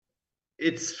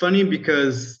it's funny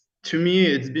because to me,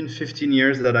 it's been 15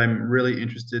 years that I'm really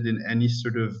interested in any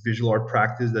sort of visual art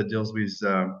practice that deals with,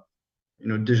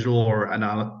 digital or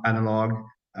analog,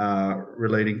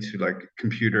 relating to like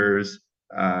computers,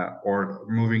 or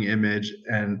moving image.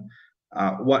 And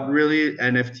what really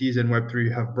NFTs and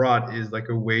Web3 have brought is like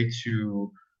a way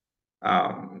to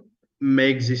um,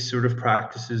 make these sort of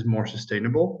practices more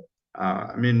sustainable.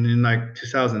 I mean, in like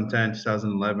 2010,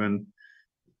 2011,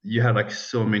 you had like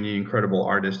so many incredible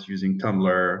artists using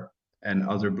Tumblr and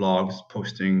other blogs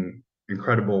posting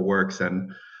incredible works.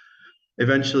 And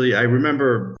eventually, I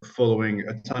remember following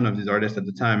a ton of these artists at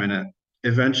the time, and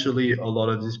eventually, a lot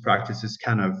of these practices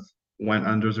kind of went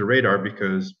under the radar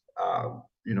because,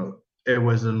 it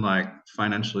wasn't like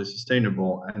financially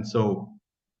sustainable. And so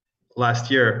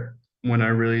last year, when I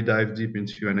really dived deep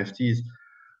into NFTs,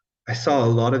 I saw a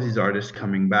lot of these artists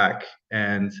coming back.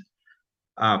 And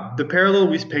the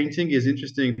parallel with painting is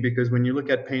interesting because when you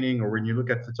look at painting or when you look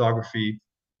at photography,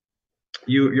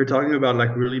 you're talking about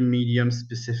like really medium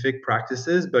specific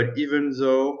practices. But even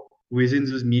though within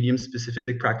those medium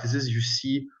specific practices, you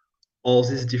see all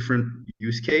these different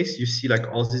use case, you see like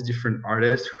all these different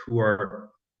artists who are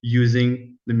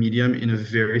using the medium in a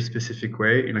very specific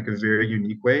way, in like a very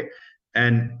unique way.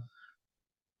 And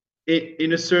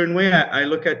in a certain way, I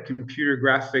look at computer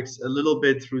graphics a little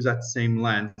bit through that same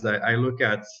lens. I look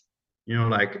at,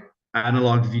 like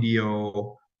analog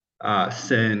video,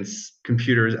 synths,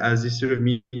 computers as these sort of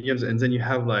mediums, and then you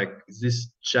have like this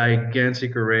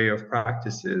gigantic array of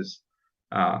practices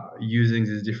using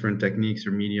these different techniques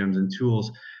or mediums and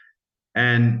tools.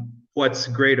 And what's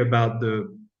great about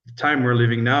the time we're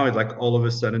living now is like all of a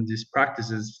sudden these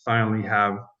practices finally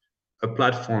have a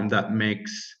platform that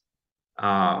makes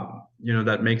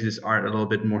that makes this art a little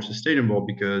bit more sustainable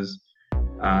because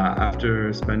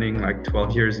after spending like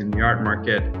 12 years in the art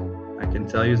market, I can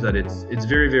tell you that it's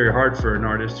very, very hard for an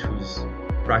artist whose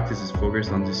practice is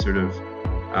focused on this sort of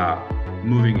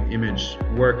moving image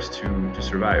works to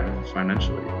survive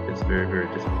financially. It's very, very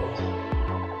difficult.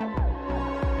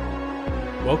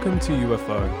 Welcome to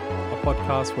UFO, a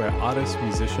podcast where artists,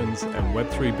 musicians, and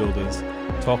Web3 builders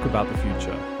talk about the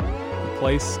future.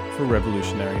 Place for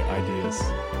revolutionary ideas.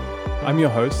 I'm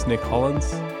your host, Nick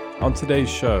Hollins. On today's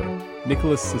show,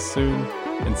 Nicolas Sassoon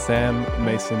and Sam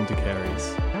Mason de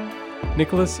Caires.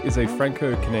 Nicolas is a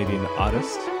Franco-Canadian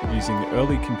artist using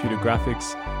early computer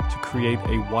graphics to create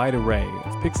a wide array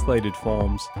of pixelated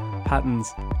forms,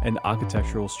 patterns, and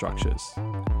architectural structures.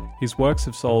 His works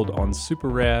have sold on Super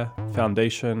Rare,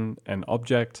 Foundation, and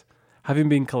Object, having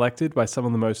been collected by some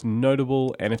of the most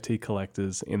notable NFT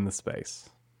collectors in the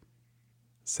space.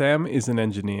 Sam is an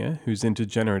engineer who's into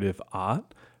generative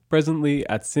art, presently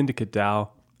at Syndicate DAO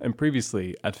and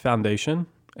previously at Foundation,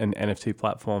 an NFT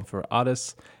platform for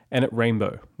artists, and at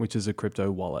Rainbow, which is a crypto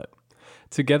wallet.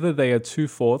 Together they are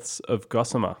 2/4 of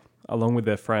Gossamer, along with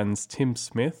their friends Tim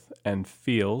Smith and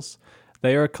Feels.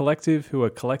 They are a collective who are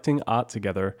collecting art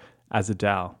together as a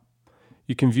DAO.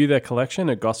 You can view their collection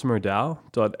at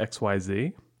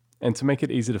gossamerdao.xyz, and to make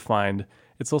it easy to find,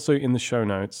 it's also in the show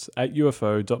notes at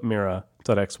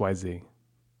ufo.mirror.xyz.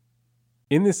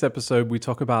 In this episode, we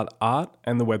talk about art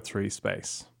and the Web3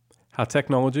 space, how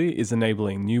technology is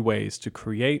enabling new ways to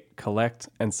create, collect,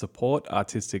 and support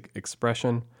artistic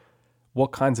expression,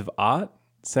 what kinds of art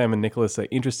Sam and Nicolas are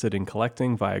interested in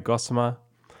collecting via Gossamer,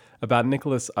 about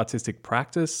Nicolas' artistic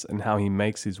practice and how he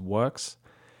makes his works,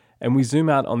 and we zoom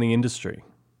out on the industry.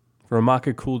 For a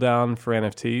market cooldown for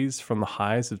NFTs from the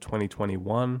highs of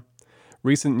 2021,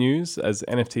 recent news as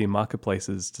NFT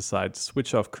marketplaces decide to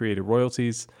switch off creator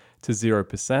royalties to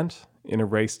 0% in a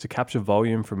race to capture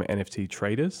volume from NFT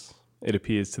traders, it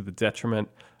appears to the detriment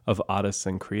of artists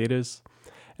and creators.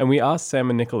 And we asked Sam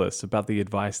and Nicolas about the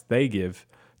advice they give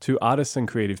to artists and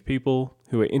creative people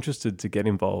who are interested to get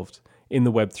involved in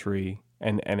the Web3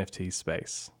 and NFT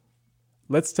space.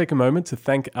 Let's take a moment to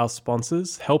thank our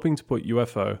sponsors helping to put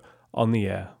UFO on the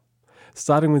air,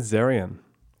 starting with Zerion.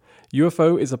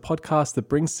 UFO is a podcast that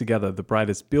brings together the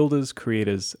brightest builders,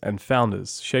 creators, and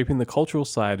founders shaping the cultural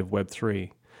side of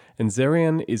Web3, and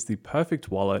Zerion is the perfect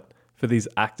wallet for these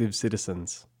active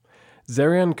citizens.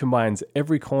 Zerion combines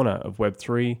every corner of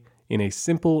Web3 in a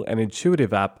simple and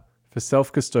intuitive app for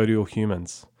self-custodial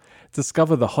humans.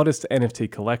 Discover the hottest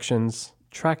NFT collections,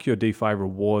 track your DeFi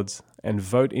rewards, and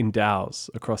vote in DAOs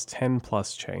across 10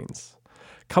 plus chains.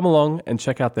 Come along and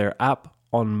check out their app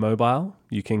on mobile.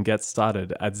 You can get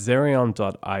started at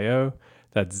zerion.io.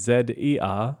 That's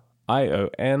ZERION.io.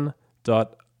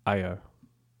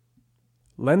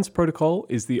 Lens Protocol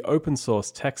is the open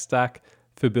source tech stack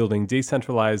for building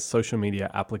decentralized social media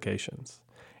applications.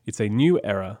 It's a new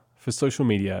era for social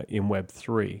media in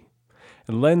Web3.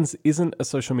 And Lens isn't a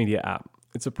social media app.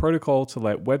 It's a protocol to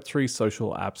let Web3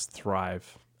 social apps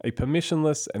thrive, a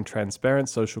permissionless and transparent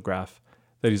social graph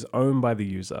that is owned by the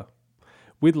user.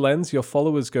 With Lens, your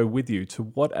followers go with you to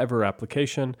whatever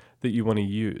application that you want to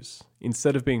use,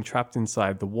 instead of being trapped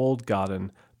inside the walled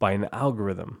garden by an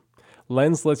algorithm.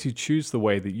 Lens lets you choose the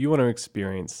way that you want to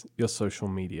experience your social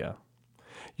media.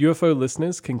 UFO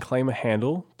listeners can claim a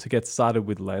handle to get started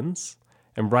with Lens,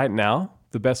 and right now,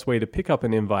 the best way to pick up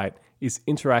an invite is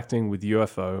interacting with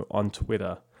UFO on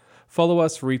Twitter. Follow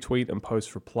us, retweet, and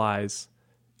post replies.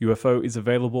 UFO is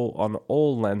available on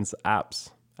all Lens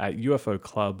apps at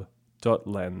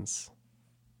ufoclub.lens.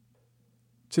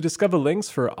 To discover links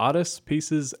for artists,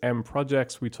 pieces, and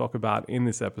projects we talk about in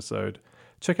this episode,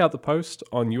 check out the post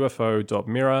on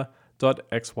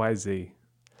ufo.mirror.xyz.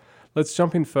 Let's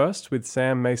jump in first with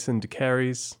Sam Mason de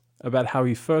Caires about how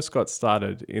he first got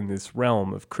started in this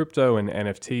realm of crypto and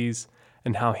NFTs,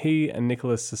 and how he and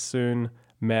Nicolas Sassoon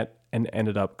met and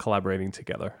ended up collaborating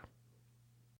together.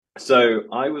 So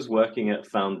I was working at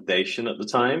Foundation at the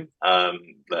time,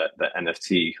 the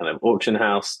NFT kind of auction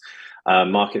house,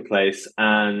 marketplace,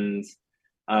 and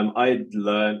I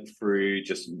learned through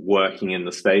just working in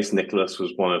the space. Nicolas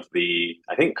was one of the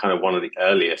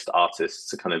earliest artists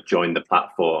to kind of join the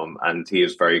platform, and he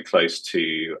was very close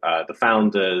to the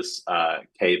founders,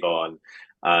 Kayvon,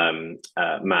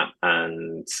 Matt,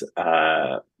 and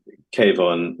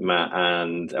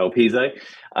El Piso.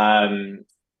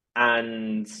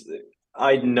 And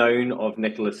I'd known of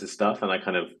Nicolas's stuff, and I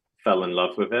kind of fell in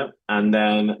love with it. And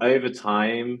then over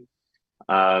time,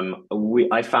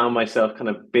 I found myself kind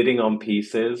of bidding on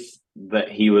pieces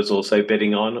that he was also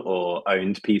bidding on, or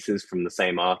owned pieces from the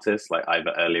same artist, like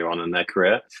either earlier on in their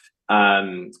career.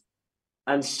 And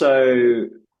so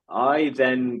I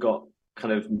then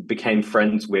became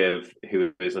friends with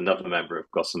who is another member of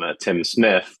Gossamer, Tim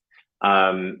Smith.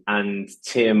 And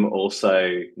Tim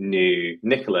also knew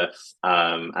Nicolas,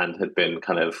 and had been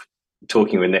kind of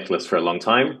talking with Nicolas for a long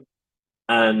time.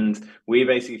 And we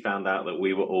basically found out that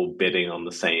we were all bidding on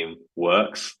the same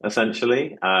works,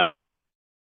 essentially.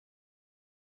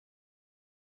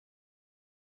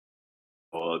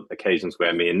 Or occasions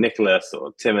where me and Nicolas,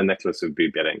 or Tim and Nicolas, would be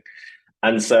bidding.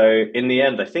 And so in the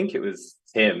end, I think it was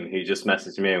Tim who just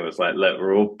messaged me and was like, look,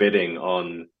 we're all bidding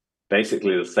on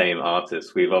basically the same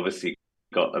artist. We've obviously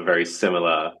got a very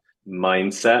similar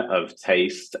mindset of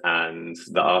taste and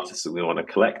the artists that we want to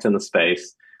collect in the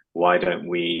space. Why don't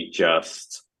we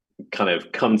just kind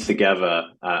of come together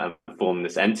and form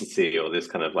this entity, or this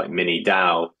kind of like mini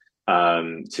DAO,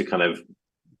 to kind of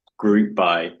group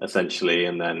by, essentially,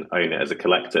 and then own it as a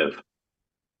collective.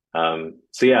 So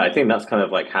yeah, I think that's kind of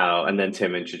like how, and then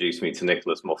Tim introduced me to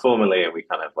Nicolas more formally, and we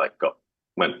kind of like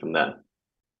went from there.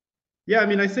 Yeah, I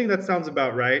mean, I think that sounds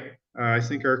about right. I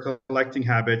think our collecting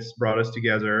habits brought us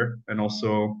together, and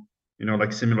also,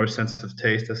 like similar sense of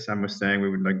taste, as Sam was saying. We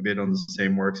would like bid on the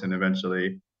same works, and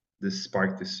eventually this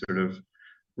sparked this sort of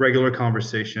regular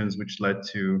conversations, which led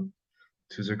to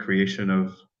the creation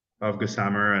of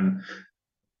Gossamer. And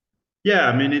yeah,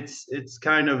 I mean, it's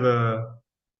kind of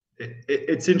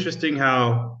it's interesting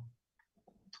how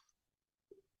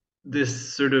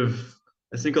this sort of,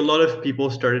 I think a lot of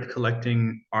people started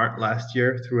collecting art last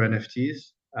year through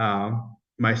NFTs,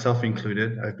 myself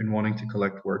included. I've been wanting to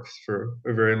collect works for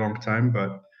a very long time,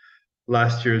 but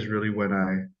last year is really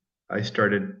when I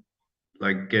started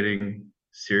like getting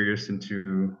serious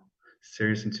into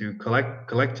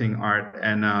collecting art,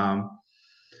 and I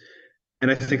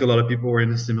think a lot of people were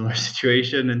in a similar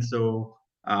situation, and so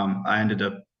I ended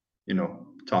up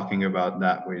talking about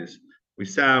that with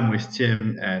Sam, with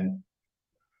Tim, and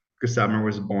Gossamer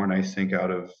was born, I think,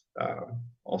 out of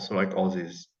also like all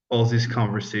these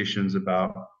conversations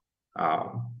about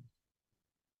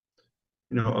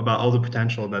about all the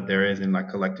potential that there is in like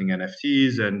collecting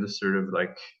NFTs, and the sort of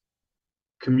like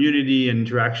community and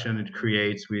interaction it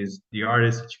creates with the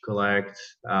artists that you collect,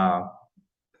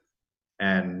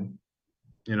 and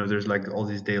there's like all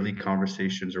these daily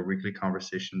conversations or weekly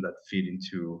conversations that feed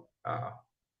into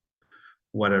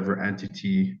whatever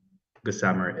entity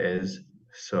Gossamer is.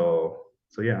 So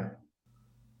yeah.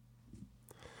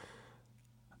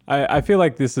 I feel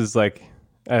like this is like,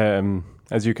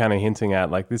 as you're kind of hinting at,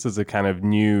 like this is a kind of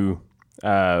new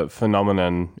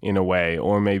phenomenon in a way,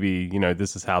 or maybe,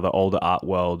 this is how the older art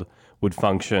world would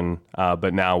function,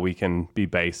 but now we can be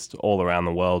based all around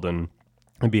the world and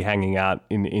be hanging out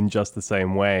in just the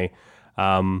same way.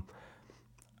 I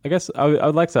guess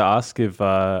I'd like to ask if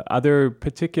are there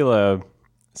particular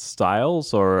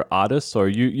styles or artists, or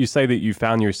you say that you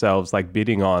found yourselves like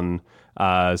bidding on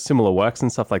similar works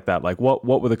and stuff like that. Like, what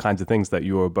were the kinds of things that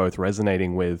you were both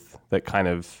resonating with that kind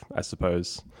of, I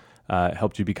suppose,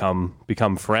 helped you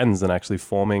become friends and actually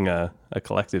forming a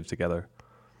collective together?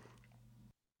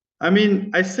 I mean,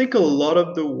 I think a lot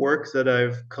of the works that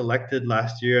I've collected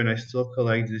last year and I still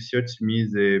collect this year, to me,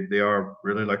 they are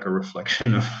really like a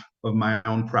reflection of my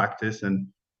own practice and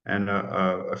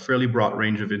a fairly broad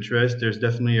range of interest. There's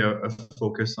definitely a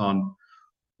focus on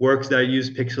works that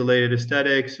use pixelated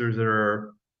aesthetics or that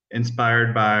are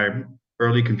inspired by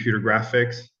early computer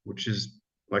graphics, which is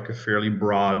like a fairly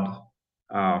broad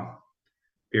uh,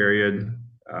 period.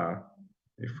 Uh,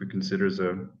 if we consider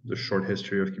the short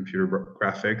history of computer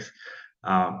graphics.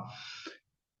 Um,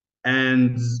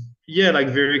 and yeah, like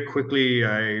very quickly,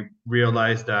 I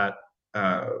realized that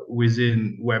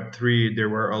within Web3, there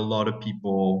were a lot of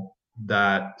people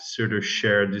that sort of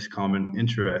shared these common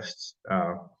interests,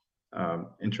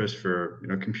 interest for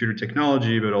computer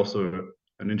technology, but also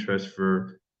an interest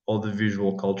for all the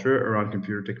visual culture around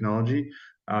computer technology.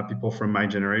 People from my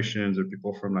generations or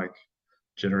people from like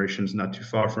generations not too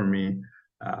far from me.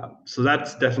 So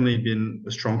that's definitely been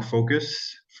a strong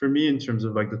focus for me in terms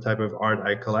of like the type of art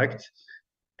I collect.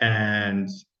 And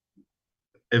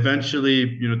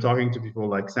eventually, talking to people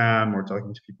like Sam or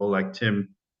talking to people like Tim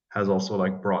has also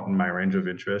like broadened my range of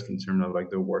interest in terms of like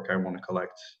the work I want to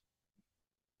collect.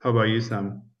 How about you,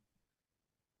 Sam?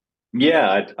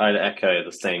 Yeah, I'd echo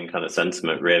the same kind of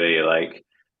sentiment, really. Like,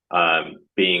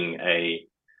 being I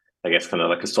guess, kind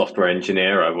of like a software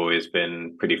engineer, I've always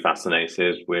been pretty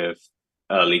fascinated with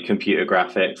early computer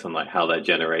graphics and like how they're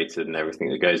generated and everything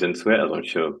that goes into it, as I'm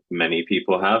sure many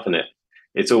people have. And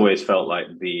it's always felt like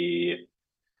the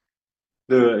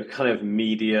kind of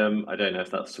medium, I don't know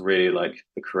if that's really like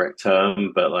the correct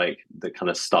term, but like the kind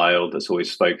of style that's always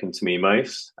spoken to me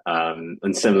most.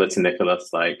 And similar to Nicolas,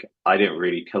 like I didn't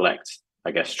really collect,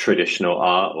 I guess, traditional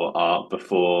art or art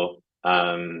before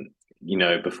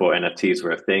before NFTs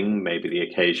were a thing, maybe the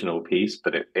occasional piece,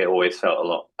 but it always felt a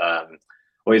lot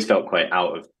always felt quite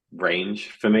out of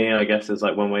range for me, I guess is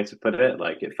like one way to put it.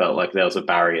 Like it felt like there was a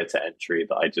barrier to entry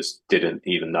that I just didn't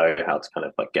even know how to kind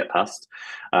of like get past.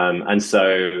 And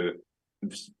so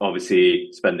obviously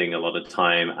spending a lot of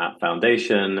time at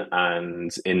Foundation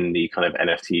and in the kind of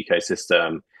NFT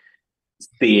ecosystem,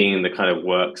 seeing the kind of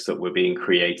works that were being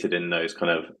created in those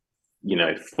kind of,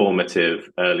 formative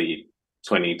early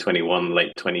 2021,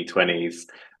 late 2020s,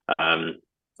 um,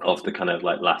 of the kind of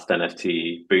like last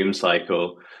NFT boom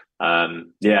cycle.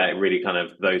 Yeah, it really kind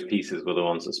of those pieces were the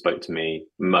ones that spoke to me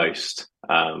most,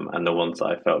 and the ones that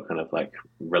I felt kind of like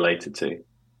related to.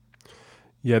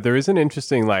 Yeah, there is an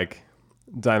interesting like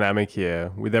dynamic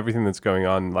here with everything that's going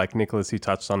on. Like Nicholas, he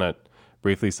touched on it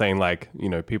briefly, saying like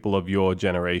people of your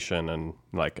generation and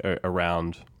like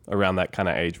around that kind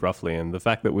of age roughly, and the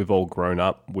fact that we've all grown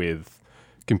up with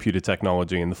computer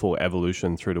technology and the full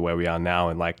evolution through to where we are now,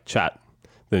 and like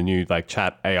the new like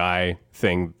chat AI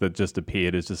thing that just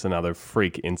appeared is just another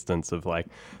freak instance of like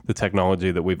the technology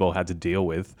that we've all had to deal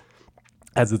with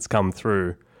as it's come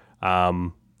through.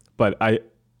 But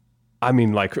I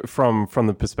mean, like from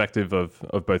the perspective of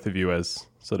both of you as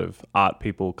sort of art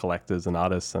people, collectors, and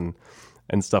artists, and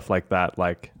stuff like that.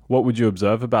 Like, what would you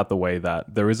observe about the way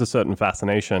that there is a certain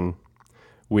fascination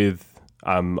with,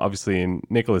 obviously, in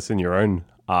Nicholas, in your own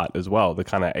art as well, the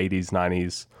kind of 80s,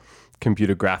 90s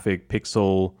computer graphic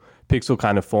pixel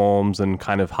kind of forms, and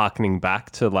kind of harkening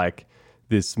back to like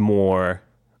this more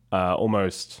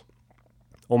almost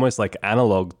like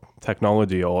analog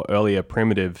technology or earlier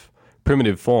primitive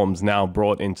forms now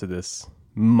brought into this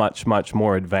much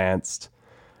more advanced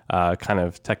kind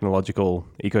of technological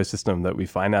ecosystem that we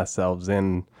find ourselves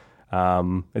in.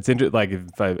 It's interesting, like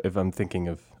if I'm thinking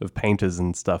of painters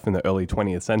and stuff in the early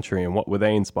 20th century, and what were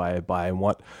they inspired by, and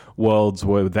what worlds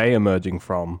were they emerging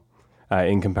from,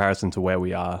 in comparison to where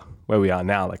we are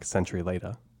now, like a century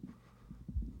later.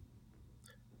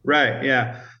 Right.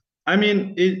 Yeah. I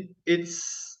mean,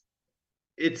 it's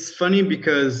funny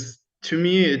because to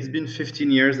me, it's been 15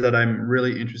 years that I'm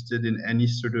really interested in any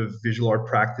sort of visual art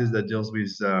practice that deals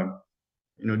with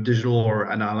digital or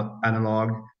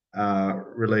analog,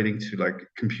 relating to like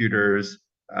computers,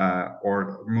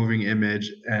 or moving image.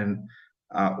 And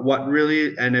what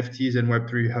really NFTs and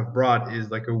Web3 have brought is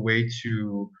like a way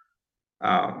to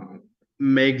um,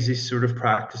 make these sort of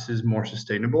practices more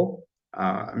sustainable.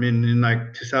 I mean, in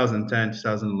like 2010,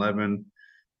 2011,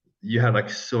 you had like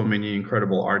so many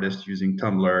incredible artists using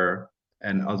Tumblr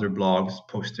and other blogs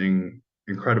posting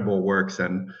incredible works.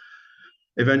 And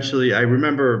eventually, I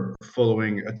remember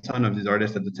following a ton of these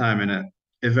artists at the time, and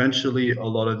eventually, a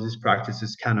lot of these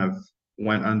practices kind of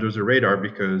went under the radar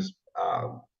because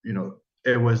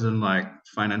it wasn't like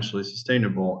financially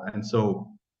sustainable. And so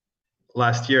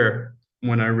last year,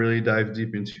 when I really dived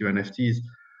deep into NFTs,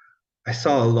 I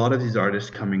saw a lot of these artists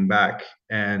coming back.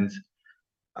 And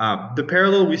the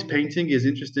parallel with painting is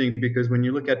interesting because when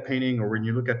you look at painting or when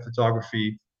you look at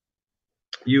photography,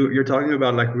 you're talking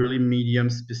about like really medium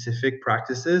specific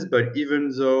practices. But even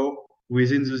though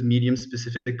within those medium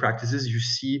specific practices, you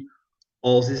see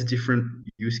all these different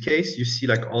use case, you see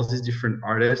like all these different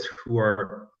artists who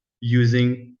are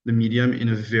using the medium in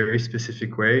a very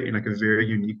specific way, in like a very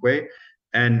unique way.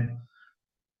 And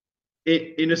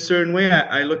in a certain way,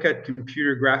 I look at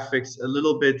computer graphics a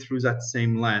little bit through that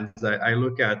same lens. I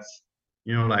look at,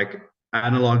 like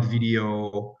analog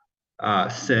video,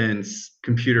 synths,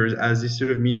 computers as these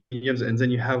sort of mediums, and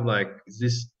then you have like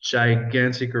this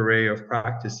gigantic array of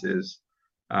practices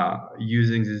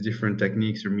using these different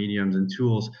techniques or mediums and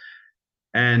tools.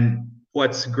 And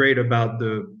what's great about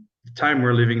the time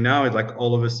we're living now is like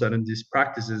all of a sudden these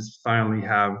practices finally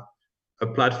have a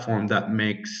platform that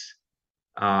makes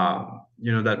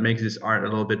that makes this art a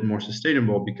little bit more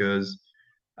sustainable because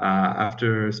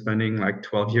after spending like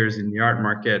 12 years in the art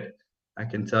market, I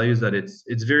can tell you that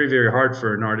it's very, very hard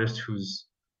for an artist whose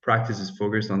practice is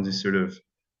focused on this sort of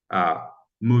uh,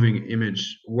 moving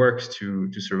image works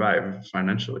to survive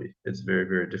financially. It's very,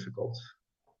 very difficult.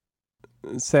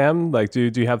 Sam, like,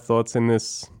 do you have thoughts in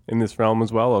this realm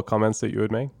as well, or comments that you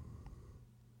would make?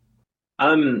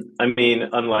 I mean,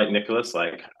 unlike Nicolas,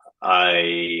 like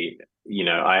I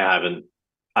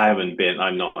haven't been.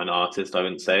 I'm not an artist. I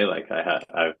wouldn't say like I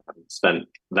haven't spent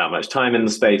that much time in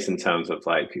the space in terms of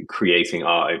like creating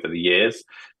art over the years.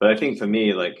 But I think for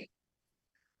me, like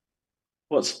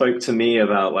what spoke to me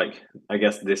about like I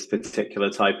guess this particular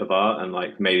type of art and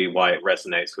like maybe why it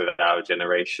resonates with our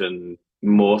generation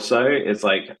more so is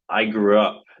like I grew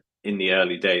up in the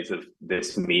early days of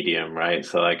this medium, right?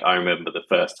 So like I remember the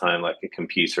first time like a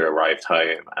computer arrived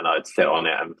home and I'd sit on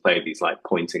it and play these like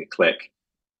point and click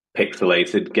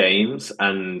pixelated games.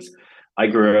 And I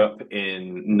grew up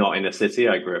not in a city.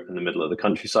 I grew up in the middle of the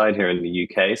countryside here in the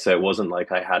UK. So it wasn't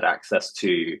like I had access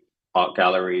to art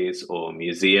galleries or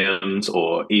museums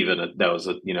or even there was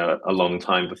a long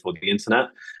time before the internet.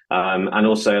 And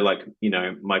also like,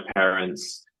 my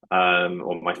parents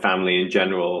or my family in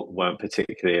general weren't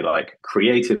particularly like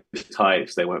creative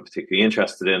types. They weren't particularly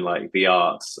interested in like the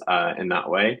arts in that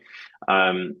way.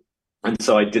 And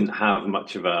so I didn't have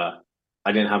much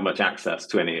access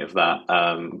to any of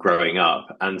that growing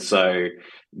up. And so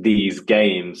these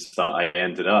games that I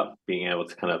ended up being able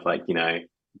to kind of like,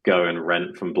 go and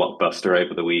rent from Blockbuster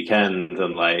over the weekend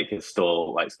and like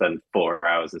install, like spend 4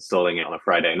 hours installing it on a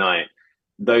Friday night.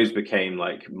 Those became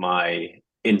like my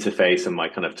interface and my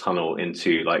kind of tunnel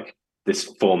into like this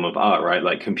form of art, right?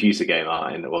 Like computer game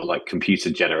art or like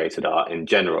computer generated art in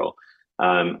general.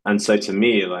 And so to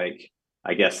me, like,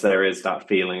 I guess there is that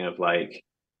feeling of like,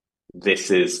 this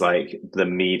is like the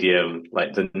medium,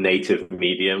 like the native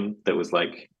medium that was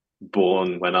like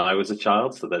born when I was a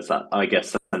child. So there's that, I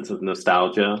guess, sense of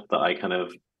nostalgia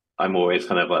that I'm always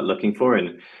kind of like looking for.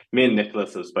 And me and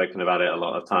Nicolas have spoken about it a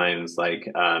lot of times, like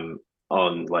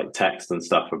on like text and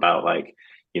stuff about like,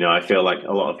 I feel like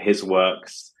a lot of his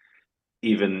works,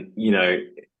 even,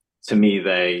 to me,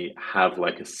 they have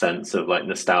like a sense of like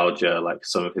nostalgia, like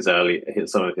some of his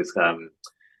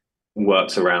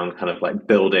works around kind of like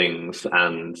buildings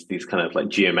and these kind of like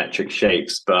geometric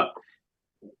shapes, but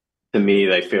to me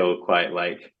they feel quite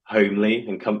like homely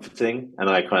and comforting, and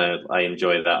I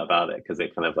enjoy that about it because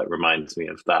it kind of like reminds me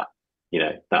of that,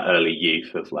 that early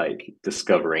youth of like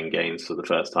discovering games for the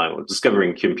first time or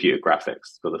discovering computer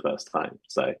graphics for the first time.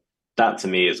 So that to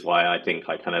me is why I think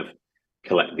I kind of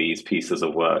collect these pieces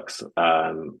of works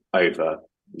over,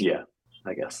 yeah,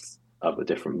 I guess other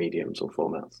different mediums or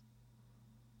formats.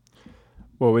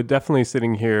 Well, we're definitely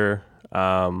sitting here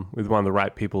with one of the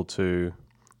right people to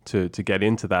get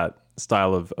into that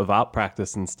style of art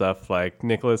practice and stuff. Like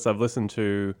Nicolas, I've listened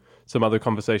to some other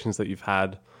conversations that you've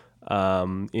had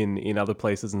in other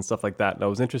places and stuff like that. And I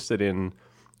was interested in,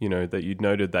 that you'd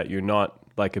noted that you're not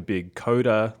like a big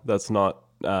coder. That's not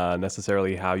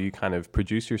necessarily how you kind of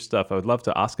produce your stuff. I would love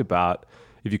to ask about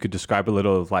if you could describe a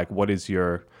little of like what does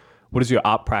your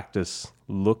art practice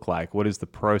look like? What is the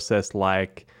process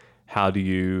like? How do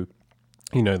you,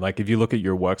 like if you look at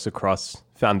your works across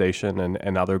Foundation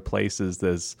and other places,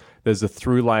 there's a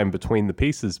through line between the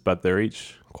pieces, but they're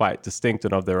each quite distinct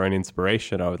and of their own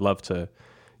inspiration. I would love to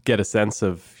get a sense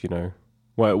of,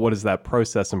 what does that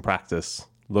process and practice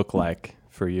look like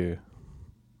for you?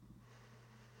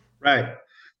 Right.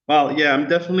 Well, yeah, I'm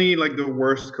definitely like the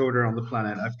worst coder on the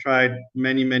planet. I've tried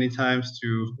many, many times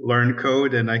to learn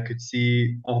code, and I could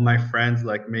see all my friends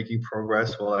like making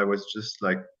progress while I was just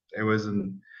like it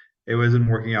wasn't it wasn't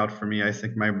working out for me. I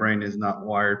think my brain is not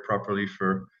wired properly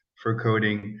for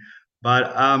coding.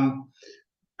 But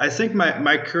I think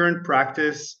my current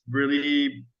practice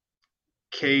really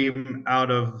came out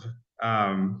of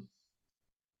um,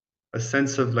 a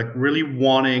sense of like really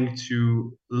wanting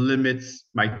to limit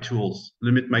my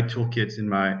toolkits in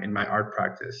my art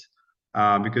practice.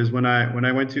 Because when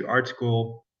I went to art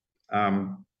school,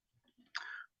 um,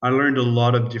 I learned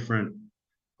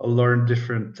I learned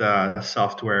different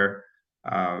software,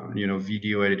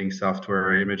 video editing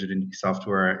software, image editing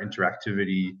software,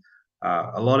 interactivity,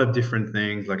 a lot of different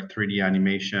things like 3D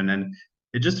animation, and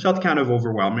it just felt kind of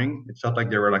overwhelming. It felt like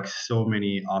there were like so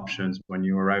many options when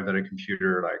you arrived at a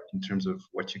computer, like in terms of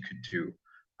what you could do,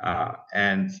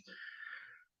 and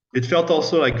it felt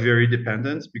also like very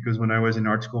dependent because when I was in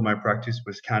art school, my practice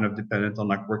was kind of dependent on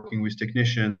like working with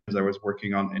technicians. I was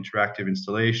working on interactive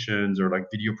installations or like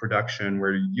video production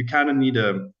where you kind of need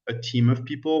a team of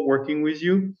people working with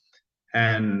you.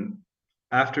 And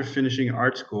after finishing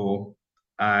art school,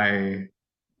 I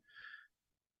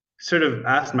sort of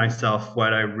asked myself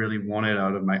what I really wanted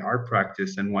out of my art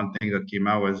practice. And one thing that came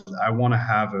out was I want to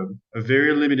have a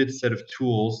very limited set of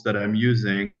tools that I'm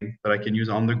using that I can use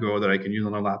on the go, that I can use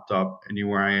on a laptop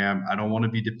anywhere I am. I don't want to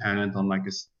be dependent on like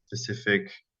a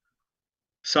specific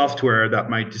software that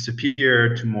might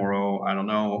disappear tomorrow. I don't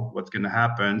know what's going to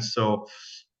happen. So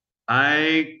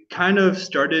I kind of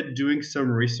started doing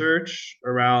some research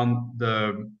around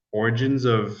the origins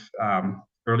of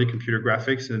early computer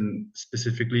graphics and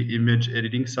specifically image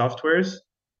editing softwares,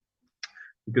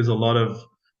 because a lot of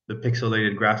the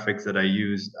pixelated graphics that I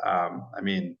used, I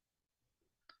mean,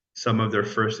 some of their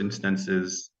first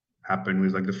instances happened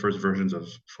with like the first versions of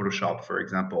Photoshop, for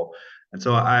example. And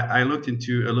so I looked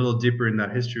into a little deeper in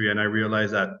that history and I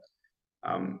realized that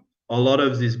a lot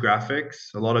of these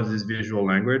graphics, a lot of this visual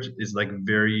language is like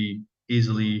very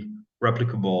easily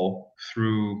replicable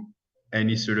through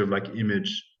any sort of like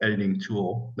image editing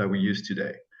tool that we use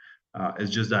today.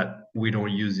 It's just that we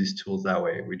don't use these tools that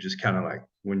way. We just kind of like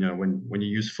when you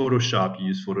use Photoshop, you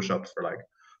use Photoshop for like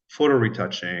photo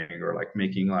retouching or like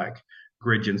making like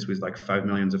gradients with like 5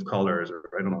 millions of colors, or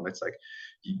I don't know. It's like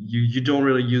you don't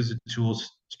really use the tools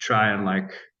to try and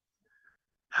like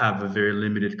have a very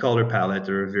limited color palette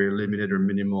or a very limited or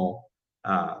minimal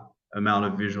uh, amount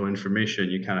of visual information.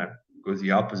 You kind of go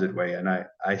the opposite way. And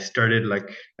I started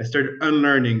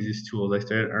unlearning these tools. I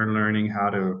started unlearning how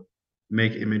to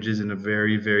make images in a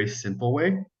very, very simple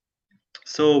way.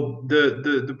 So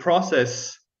the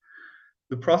process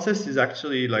is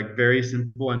actually like very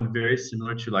simple and very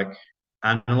similar to like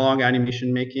analog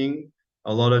animation making.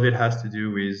 A lot of it has to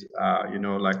do with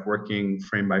like working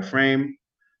frame by frame.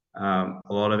 A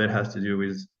lot of it has to do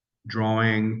with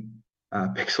drawing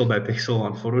pixel by pixel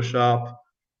on Photoshop.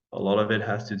 A lot of it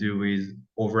has to do with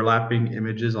overlapping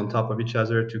images on top of each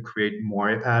other to create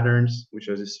moire patterns, which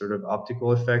is this sort of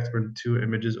optical effect when two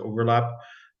images overlap.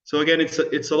 So again,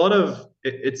 it's a lot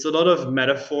of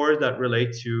metaphors that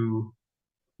relate to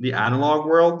the analog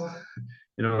world,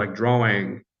 like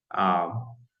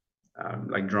um,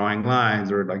 like drawing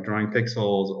lines or like drawing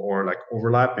pixels or like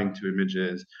overlapping two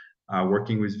images,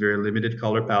 working with very limited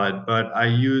color palette. But I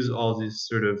use all these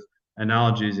sort of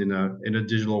analogies in a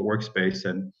digital workspace.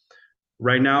 And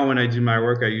right now, when I do my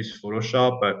work, I use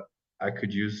Photoshop, but I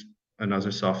could use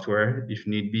another software if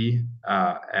need be.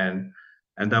 And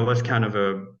that was kind of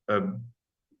a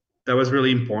that was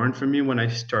really important for me when I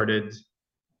started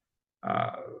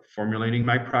uh, formulating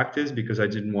my practice, because I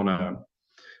didn't want to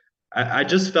I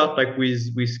just felt like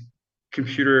with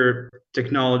computer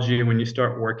technology, when you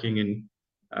start working in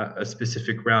a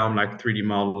specific realm like 3D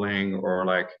modeling or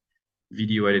like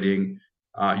video editing,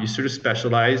 you sort of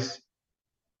specialize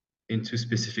into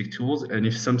specific tools. And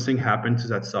if something happened to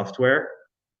that software,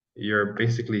 you're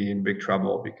basically in big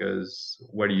trouble, because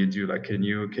what do you do? Like,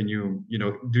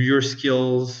 do your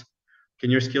skills,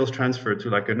 can your skills transfer to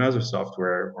like another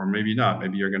software, or maybe not?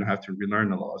 Maybe you're going to have to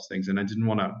relearn a lot of things. And I didn't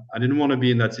want to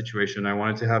be in that situation. I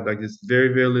wanted to have like this very,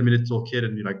 very limited toolkit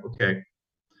and be like, okay,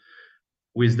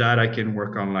 with that, I can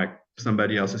work on like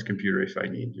somebody else's computer if I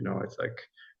need, it's like,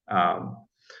 um,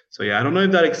 so yeah, I don't know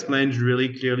if that explains really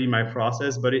clearly my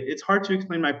process, but it's hard to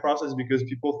explain my process because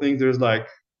people think there's like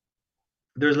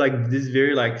these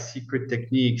very like secret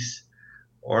techniques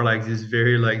or like this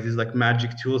very like these like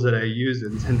magic tools that I use,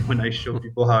 and then when I show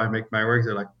people how I make my work,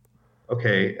 they're like,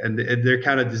 okay, and they're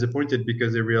kind of disappointed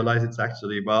because they realize it's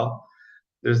actually, well,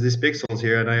 there's these pixels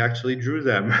here and I actually drew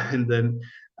them, and then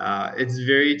It's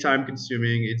very time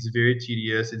consuming. It's very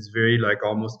tedious. It's very like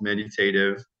almost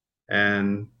meditative.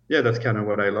 And yeah, that's kind of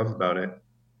what I love about it.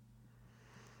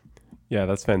 Yeah,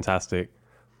 that's fantastic.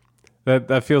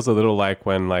 That feels a little like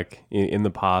when, like, in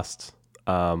the past,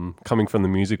 coming from the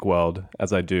music world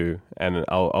as I do, and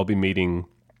I'll be meeting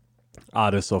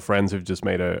artists or friends who've just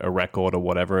made a record or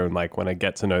whatever, and like when I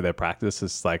get to know their practice,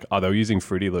 it's like, oh, they're using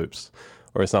Fruity Loops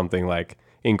or something. Like,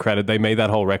 in credit, they made that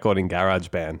whole record in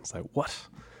GarageBand. It's like, what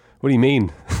do you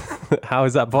mean? How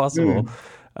is that possible?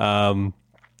 Mm.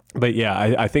 But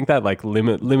yeah, I think that like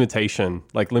limitations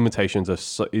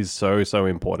is so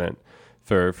important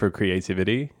for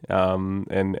creativity,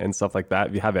 and stuff like that.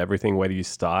 If you have everything, where do you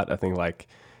start? I think, like,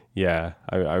 yeah,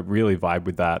 I really vibe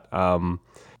with that.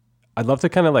 I'd love to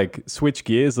kind of like switch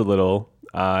gears a little,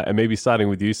 and maybe starting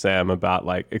with you, Sam, about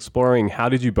like exploring how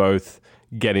did you both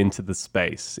get into the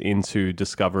space, into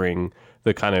discovering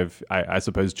the kind of, I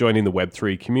suppose, joining the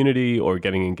Web3 community or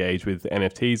getting engaged with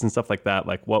NFTs and stuff like that.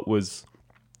 Like, what were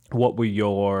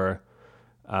your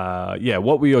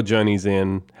what were your journeys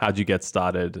in? How'd you get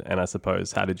started? And I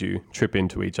suppose, how did you trip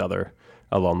into each other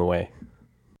along the way?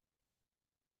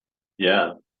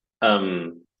 Yeah.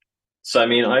 Um, so I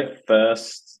mean, I've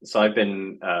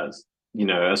been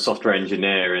a software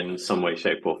engineer in some way,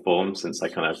 shape, or form since I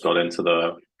kind of got into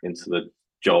the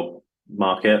job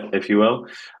market, if you will.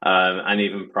 And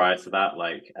even prior to that,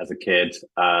 like as a kid,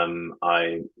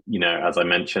 as I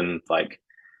mentioned, like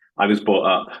I was brought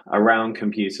up around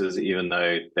computers, even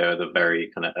though they were the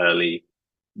very kind of early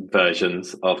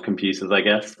versions of computers, I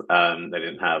guess. They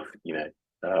didn't have,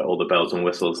 all the bells and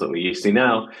whistles that we're used to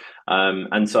now.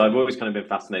 And so I've always kind of been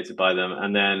fascinated by them.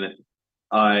 And then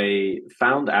I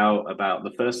found out about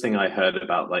the first thing I heard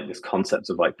about, like this concept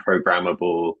of like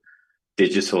programmable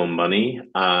digital money,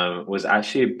 was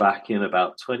actually back in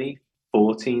about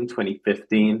 2014,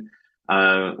 2015,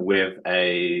 with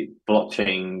a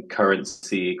blockchain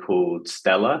currency called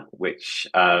Stellar, which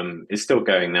is still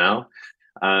going now.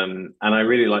 And I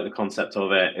really like the concept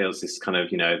of it. It was this kind of,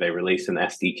 they released an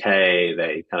SDK.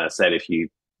 They kind of said if you,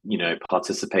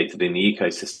 participated in the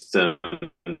ecosystem,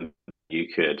 you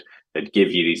could, they'd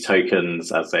give you these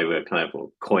tokens as they were kind of, or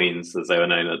coins as they were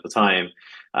known at the time.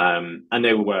 And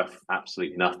they were worth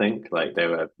absolutely nothing. Like they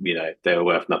were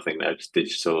worth nothing. They're just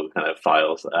digital kind of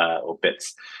files, or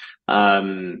bits.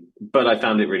 But I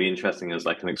found it really interesting as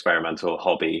like an experimental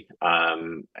hobby.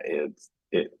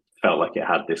 It felt like it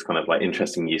had this kind of like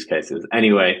interesting use cases.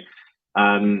 Anyway,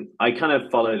 I kind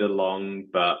of followed along,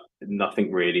 but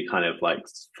nothing really kind of like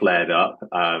flared up.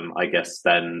 I guess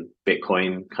then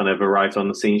Bitcoin kind of arrived on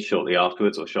the scene shortly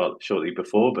afterwards, or shortly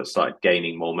before, but started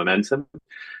gaining more momentum.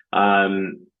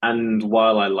 And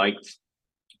while I liked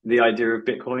the idea of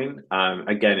Bitcoin,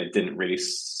 again, it didn't really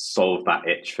solve that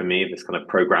itch for me, this kind of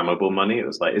programmable money. It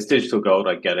was like, it's digital gold.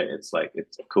 I get it. It's like,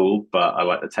 it's cool, but I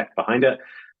like the tech behind it.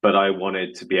 But I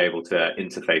wanted to be able to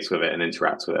interface with it and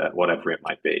interact with it, whatever it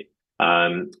might be.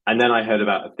 And then I heard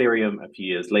about Ethereum a few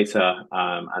years later,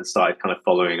 and started kind of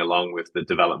following along with the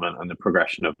development and the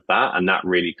progression of that. And that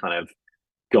really kind of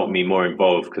got me more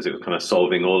involved because it was kind of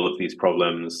solving all of these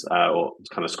problems, or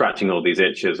kind of scratching all these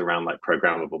itches around like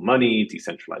programmable money,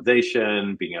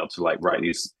 decentralization, being able to like write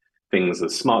these things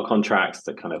as smart contracts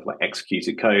that kind of like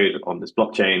executed code on this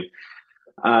blockchain.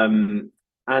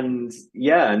 And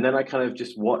yeah, and then I kind of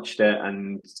just watched it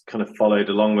and kind of followed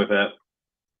along with it.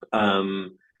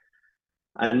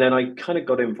 And then I kind of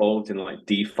got involved in like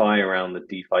DeFi around the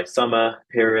DeFi summer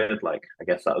period. Like, I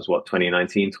guess that was what,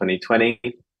 2019, 2020.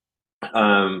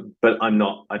 But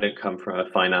I don't come from a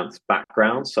finance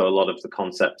background. So a lot of the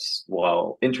concepts,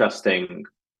 while interesting,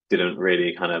 didn't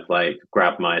really kind of like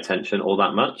grab my attention all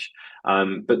that much.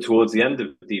 But towards the end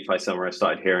of DeFi summer, I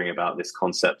started hearing about this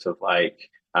concept of like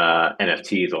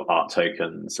NFTs or art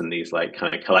tokens and these like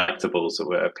kind of collectibles that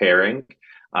were appearing.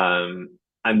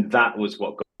 And that was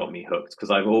what got me hooked,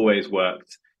 because I've always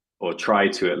worked, or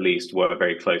tried to at least work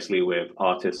very closely with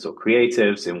artists or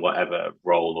creatives in whatever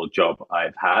role or job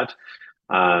I've had.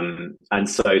 And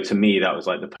so to me, that was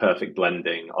like the perfect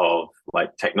blending of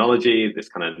like technology, this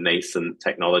kind of nascent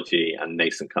technology and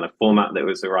nascent kind of format that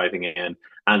was arriving in,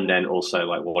 and then also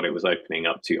like what it was opening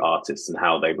up to artists and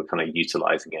how they were kind of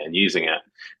utilizing it and using it.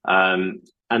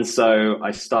 And so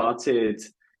I started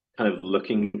kind of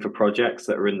looking for projects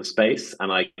that are in the space,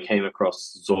 and I came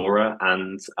across Zora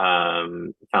and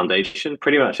Foundation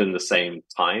pretty much in the same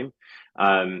time.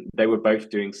 They were both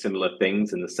doing similar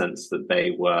things in the sense that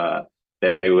they were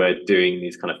doing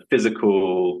these kind of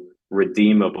physical,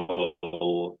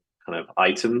 redeemable kind of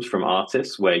items from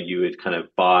artists, where you would kind of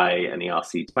buy an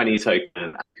ERC20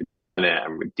 token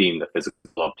and redeem the physical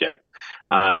object.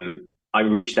 I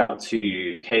reached out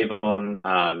to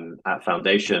Kayvon at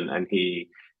Foundation, and he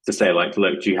to say like,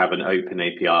 look, do you have an open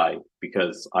API?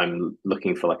 Because I'm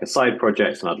looking for like a side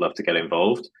project, and I'd love to get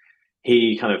involved.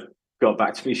 He kind of got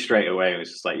back to me straight away and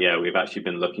was just like, yeah, we've actually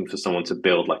been looking for someone to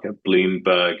build like a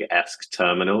Bloomberg-esque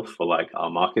terminal for like our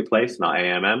marketplace and our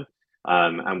AMM.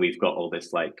 And we've got all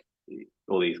this like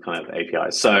all these kind of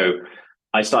APIs. So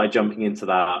I started jumping into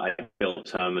that. I built a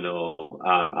terminal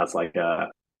as like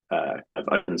an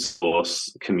open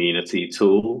source community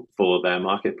tool for their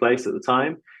marketplace at the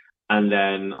time. And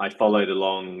then I followed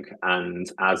along,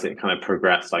 and as it kind of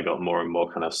progressed, I got more and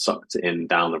more kind of sucked in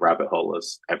down the rabbit hole,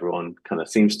 as everyone kind of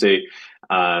seems to.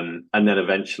 And then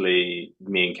eventually,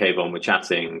 me and Kayvon were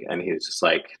chatting, and he was just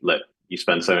like, "Look, you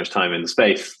spend so much time in the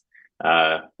space.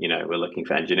 We're looking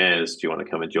for engineers. Do you want to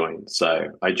come and join?" So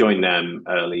I joined them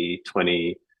early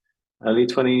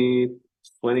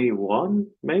 2021,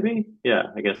 maybe. Yeah,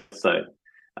 I guess so.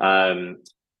 Um,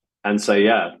 and so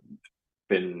yeah,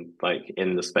 been like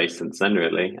in the space since then,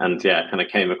 really. And yeah, kind of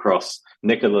came across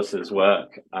Nicolas's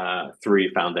work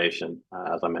through Foundation.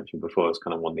 As I mentioned before, it's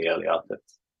kind of one of the early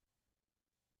artists.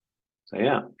 So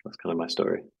yeah, that's kind of my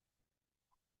story.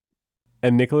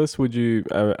 And Nicholas, would you?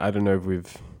 I don't know if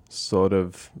we've sort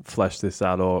of fleshed this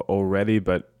out already,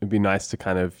 but it'd be nice to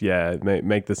kind of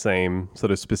make the same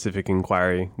sort of specific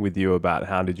inquiry with you about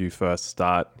how did you first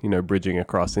start, bridging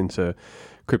across into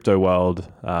crypto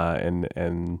world and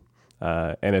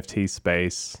NFT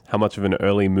space. How much of an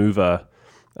early mover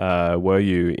were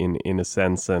you in a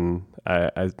sense, and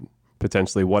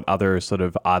potentially what other sort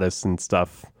of artists and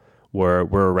stuff were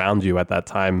around you at that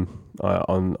time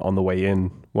on the way in?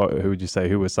 Who would you say?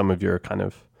 Who were some of your kind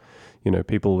of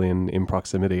people in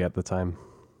proximity at the time?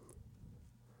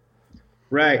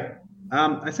 Right.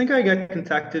 I think I got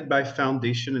contacted by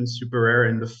Foundation and Super Rare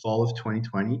in the fall of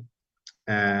 2020,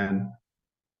 and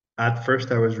at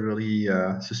first I was really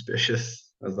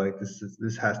suspicious. I was like,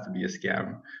 this has to be a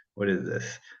scam. What is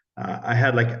this? I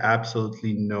had like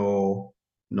absolutely no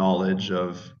knowledge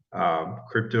of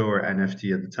crypto or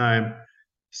NFT at the time,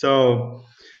 so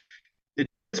it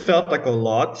just felt like a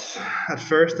lot at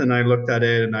first. And I looked at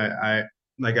it, and I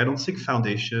don't think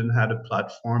Foundation had a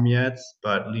platform yet,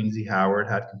 but Lindsay Howard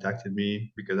had contacted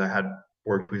me because I had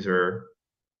worked with her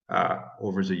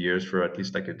over the years for at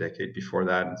least like a decade before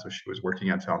that. And so she was working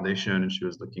at Foundation, and she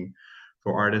was looking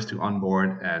for artists to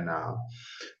onboard. And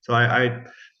so I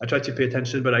tried to pay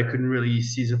attention, but I couldn't really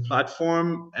see the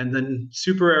platform. And then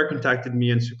Super Rare contacted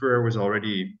me, and Super Rare was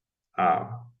already uh,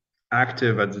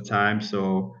 active at the time.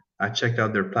 So I checked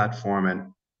out their platform,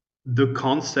 and the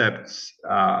concepts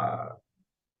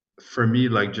for me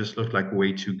like just looked like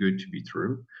way too good to be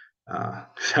true. I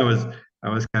was I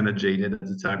was kind of jaded at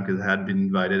the time because I had been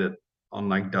invited on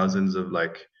like dozens of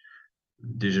like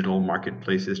digital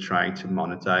marketplaces trying to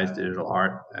monetize digital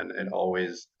art, and it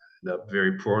always ended up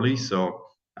very poorly. So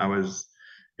I was,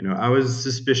 I was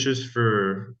suspicious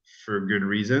for good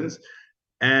reasons.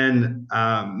 And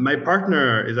my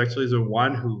partner is actually the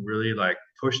one who really like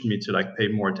pushed me to like pay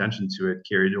more attention to it,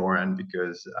 Carrie Doran,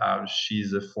 because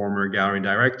she's a former gallery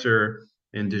director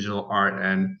in digital art,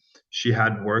 and she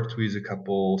had worked with a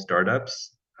couple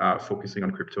startups focusing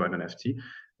on crypto and NFT.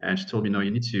 And she told me, no,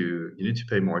 you need to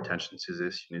pay more attention to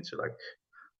this. You need to like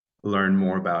learn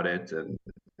more about it, and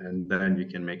then you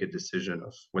can make a decision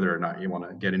of whether or not you want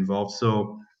to get involved.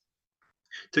 So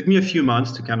it took me a few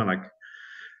months to kind of like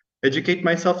educate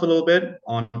myself a little bit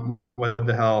on what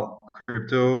the hell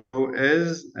crypto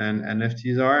is and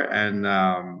NFTs are, and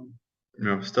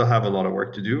still have a lot of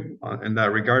work to do in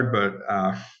that regard. But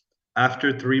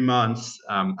after 3 months,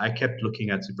 I kept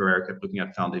looking at Super Rare, kept looking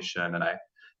at Foundation, and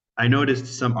I noticed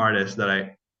some artists that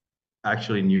I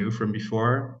actually knew from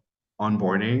before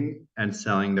onboarding and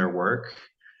selling their work.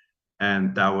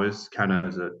 And that was kind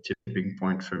of a tipping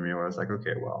point for me where I was like,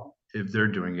 okay, well, if they're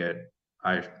doing it,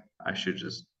 I I should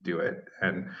just do it.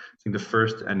 And I think the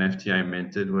first NFT I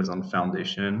minted was on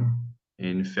Foundation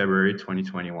in February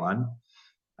 2021.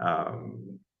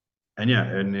 And yeah,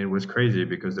 and it was crazy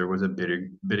because there was a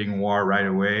bidding war right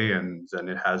away, and then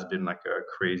it has been like a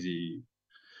crazy.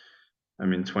 I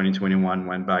mean, 2021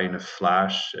 went by in a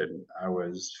flash, and I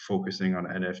was focusing on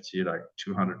NFT like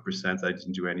 200%. I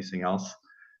didn't do anything else.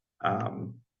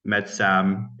 Met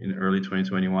Sam in early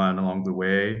 2021 along the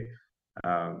way.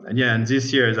 And yeah, and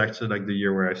this year is actually like the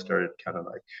year where I started kind of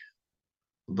like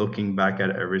looking back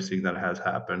at everything that has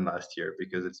happened last year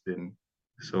because it's been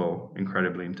so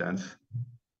incredibly intense.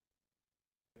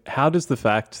 how does the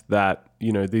fact that,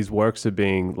 these works are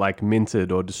being like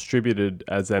minted or distributed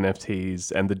as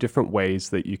NFTs, and the different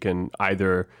ways that you can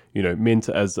either, mint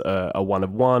as a one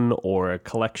of one or a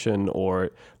collection, or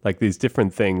like these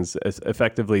different things, as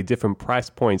effectively different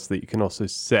price points that you can also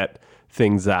set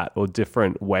things at, or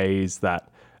different ways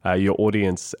that your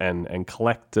audience and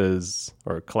collectors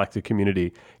or collector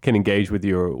community can engage with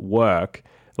your work.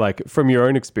 Like, from your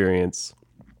own experience,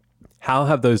 how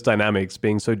have those dynamics,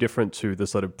 being so different to the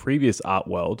sort of previous art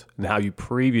world and how you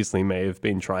previously may have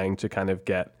been trying to kind of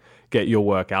get your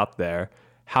work out there,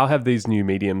 how have these new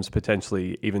mediums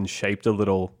potentially even shaped a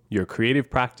little your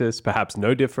creative practice? Perhaps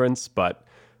no difference, but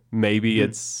maybe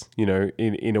it's,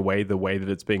 in a way, the way that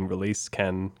it's being released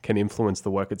can influence the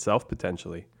work itself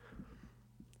potentially.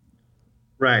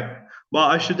 Right. Well,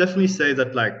 I should definitely say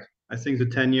that, like, I think the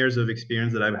 10 years of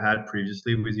experience that I've had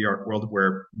previously with the art world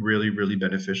were really, really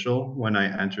beneficial when I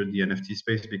entered the NFT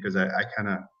space, because I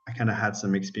kind of had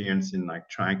some experience in like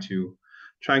trying to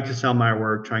sell my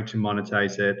work, trying to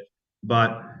monetize it.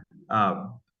 But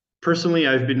personally,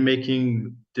 I've been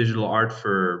making digital art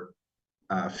for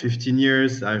 15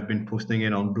 years. I've been posting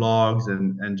it on blogs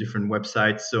and different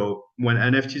websites. So when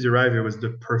NFTs arrived, it was the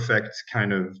perfect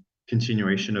kind of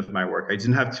continuation of my work. I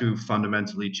didn't have to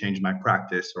fundamentally change my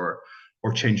practice or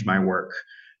change my work.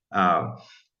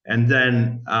 And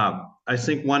then I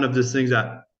think one of the things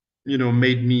that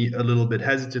made me a little bit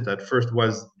hesitant at first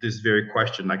was this very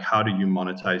question, like, how do you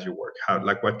monetize your work?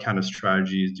 What kind of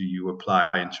strategies do you apply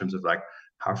in terms of like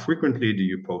how frequently do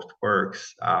you post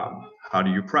works? How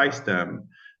do you price them?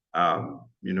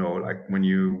 Like when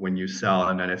you sell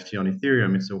an NFT on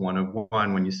Ethereum, it's a one of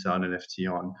one. When you sell an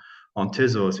NFT on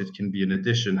Tezos, it can be an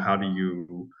addition. How do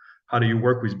you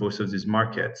work with both of these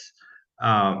markets?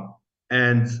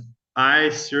 And I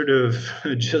sort of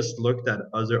just looked at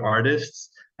other artists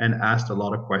and asked a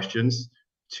lot of questions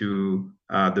to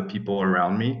the people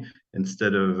around me,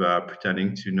 instead of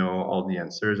pretending to know all the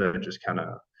answers. I just kind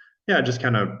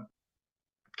of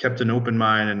kept an open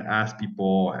mind and asked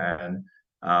people and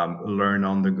learn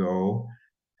on the go.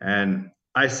 And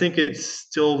I think it's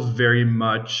still very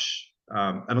much,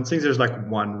 I don't think there's like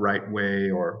one right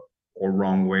way or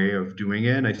wrong way of doing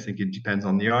it. I think it depends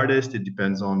on the artist, it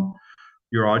depends on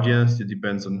your audience, it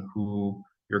depends on who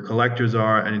your collectors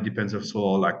are, and it depends also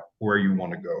like where you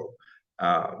want to go.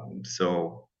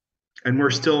 And we're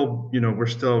still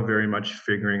very much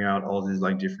figuring out all these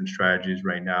like different strategies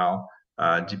right now,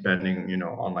 depending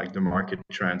on like the market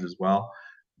trends as well.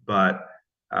 But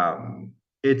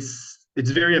it's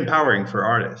very empowering for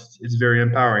artists. It's very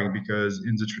empowering because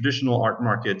in the traditional art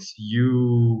markets,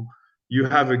 you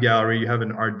have a gallery, you have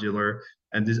an art dealer,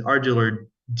 and this art dealer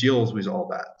deals with all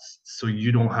that, so you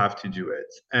don't have to do it.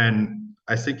 And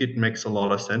I think it makes a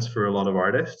lot of sense for a lot of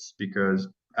artists, because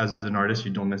as an artist,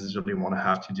 you don't necessarily want to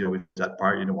have to deal with that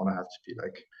part. You don't want to have to be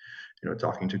like,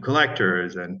 talking to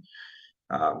collectors and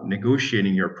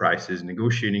negotiating your prices,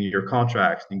 negotiating your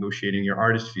contracts, negotiating your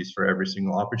artist fees for every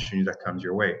single opportunity that comes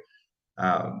your way.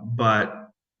 But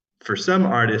for some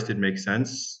artists, it makes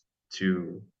sense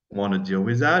to want to deal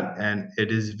with that. And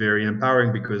it is very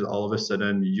empowering because all of a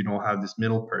sudden you don't have this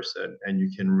middle person, and you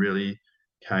can really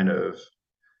kind of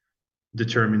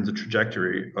determine the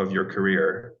trajectory of your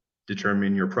career,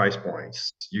 determine your price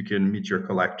points. You can meet your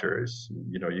collectors,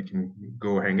 you can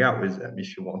go hang out with them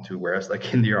if you want to. Whereas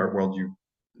like in the art world,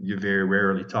 you very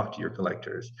rarely talk to your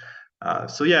collectors.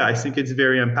 So yeah, I think it's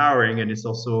very empowering, and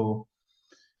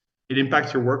it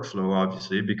impacts your workflow,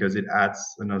 obviously, because it adds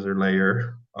another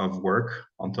layer of work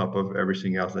on top of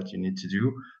everything else that you need to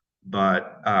do.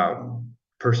 But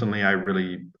personally, I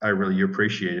really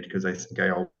appreciate it, because I think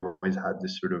I always had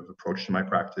this sort of approach to my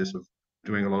practice of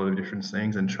doing a lot of different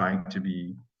things and trying to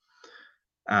be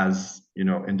as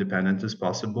independent as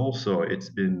possible. So it's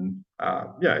been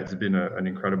an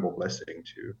incredible blessing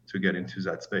to get into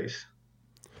that space.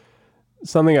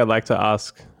 Something I'd like to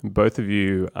ask both of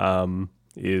you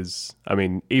is, I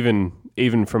mean,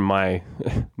 even from my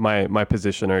my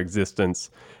position or existence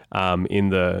in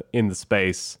the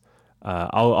space,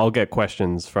 I'll get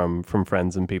questions from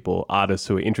friends and people, artists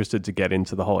who are interested to get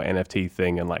into the whole NFT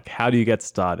thing, and like, how do you get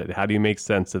started? How do you make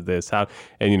sense of this?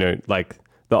 And like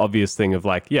the obvious thing of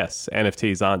like, yes,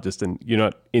 NFTs aren't just you're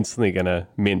not instantly gonna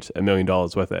mint $1 million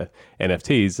worth of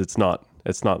NFTs. It's not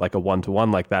like a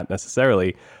one-to-one like that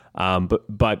necessarily.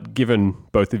 But given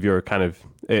both of your kind of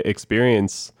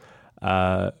experience,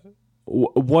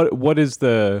 what is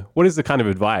the kind of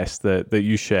advice that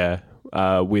you share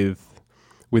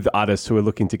with artists who are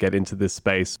looking to get into this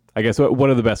space? I guess what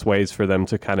are the best ways for them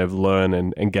to kind of learn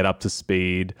and get up to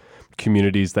speed,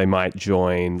 communities they might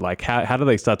join? Like how do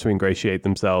they start to ingratiate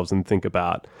themselves and think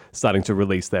about starting to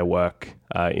release their work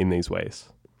in these ways?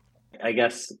 I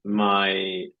guess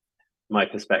my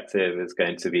perspective is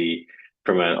going to be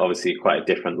from a obviously quite a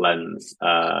different lens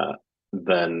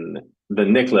than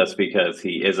Nicolas, because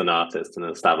he is an artist, an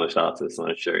established artist, and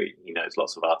I'm sure he knows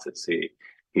lots of artists who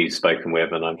he's spoken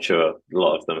with, and I'm sure a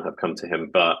lot of them have come to him.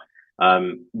 But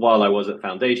while I was at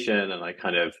Foundation and I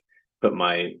kind of put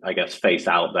my, I guess, face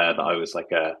out there that I was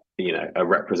like a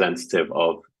representative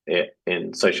of it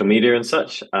in social media and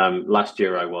such. Last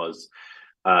year I was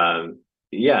um,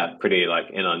 yeah, pretty like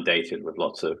inundated with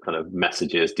lots of kind of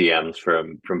messages, DMs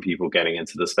from people getting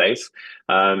into the space.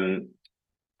 Um,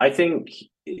 I think,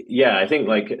 yeah, I think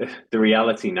like the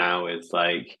reality now is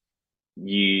like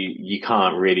you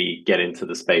can't really get into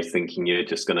the space thinking you're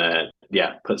just gonna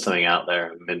put something out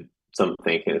there and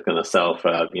something is gonna sell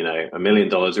for $1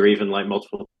 million or even like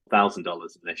multiple $1,000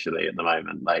 initially at the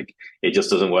moment. Like it just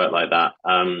doesn't work like that.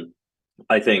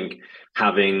 I think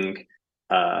having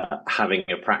having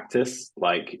a practice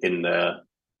like in the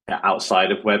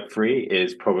outside of Web3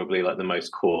 is probably like the most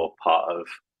core part of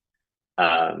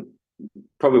um,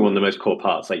 probably one of the most core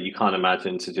parts. Like you can't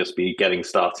imagine to just be getting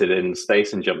started in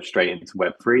space and jump straight into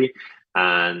Web3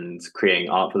 and creating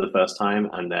art for the first time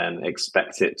and then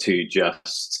expect it to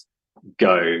just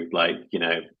go like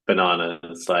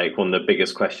bananas. Like one of the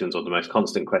biggest questions or the most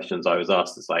constant questions I was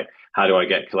asked is like, how do I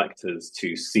get collectors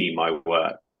to see my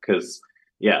work? Because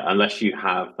unless you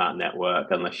have that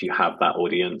network, unless you have that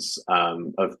audience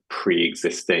of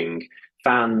pre-existing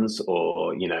fans,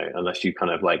 or unless you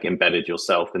kind of like embedded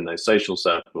yourself in those social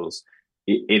circles,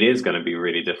 it is going to be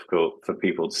really difficult for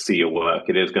people to see your work.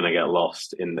 It is going to get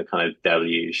lost in the kind of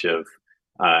deluge of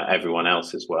everyone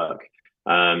else's work.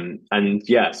 And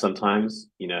sometimes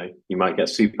you might get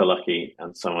super lucky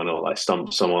and someone will like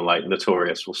someone like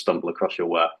Notorious will stumble across your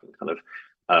work and kind of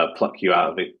pluck you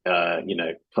out of it,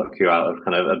 pluck you out of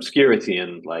kind of obscurity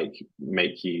and like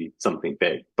make you something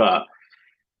big. But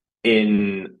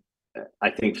in I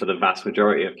think for the vast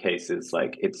majority of cases,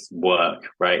 like it's work,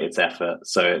 right? It's effort.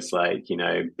 So it's like,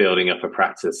 building up a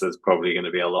practice, there's probably going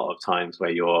to be a lot of times where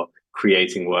you're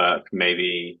creating work.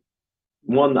 Maybe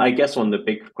I guess one of the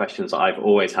big questions I've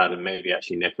always had, and maybe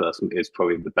actually Nicolas is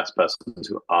probably the best person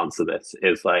to answer this,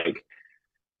 is like,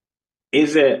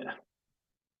 is it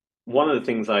one of the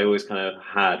things I always kind of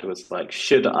had was like,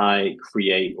 should I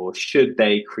create or should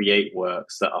they create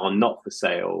works that are not for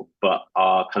sale, but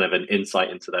are kind of an insight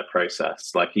into their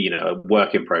process, like, a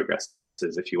work in progress,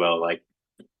 if you will, like,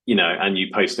 and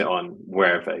you post it on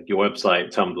wherever, your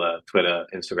website, Tumblr, Twitter,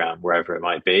 Instagram, wherever it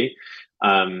might be.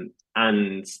 And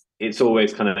it's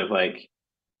always kind of like,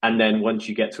 and then once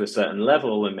you get to a certain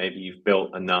level and maybe you've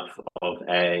built enough of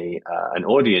an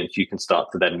audience, you can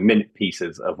start to then mint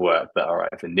pieces of work that are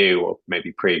either new or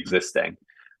maybe pre-existing.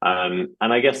 And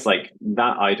I guess like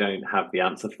that I don't have the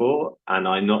answer for, and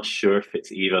I'm not sure if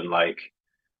it's even like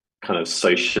kind of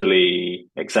socially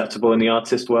acceptable in the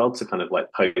artist world to kind of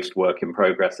like post work in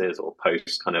progresses or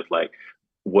post kind of like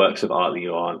works of art that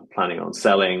you aren't planning on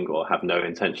selling or have no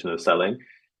intention of selling.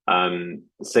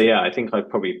 So I think I'd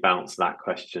probably bounce that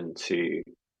question to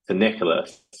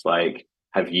Nicolas. Like,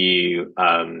 have you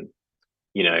have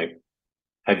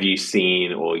you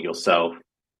seen or yourself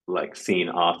like seen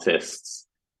artists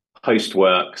post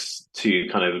works to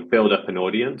kind of build up an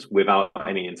audience without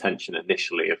any intention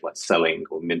initially of like selling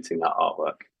or minting that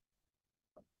artwork?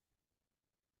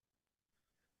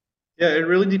 Yeah, it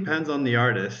really depends on the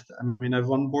artist. I mean, I've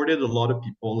onboarded a lot of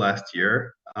people last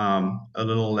year, a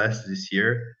little less this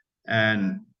year.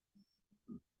 And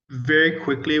very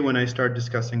quickly, when I start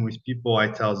discussing with people, I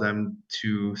tell them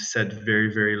to set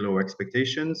very, very low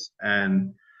expectations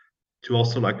and to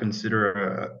also like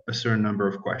consider a certain number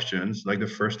of questions. Like the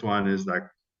first one is like,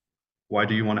 why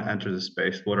do you want to enter the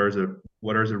space? What are the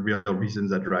real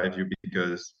reasons that drive you?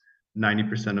 Because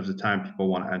 90% of the time people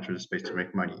want to enter the space to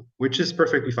make money, which is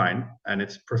perfectly fine and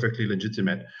it's perfectly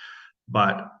legitimate.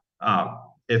 But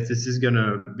if this is going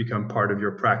to become part of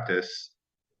your practice,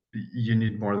 you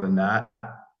need more than that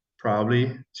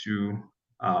probably to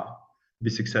uh, be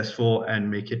successful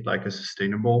and make it like a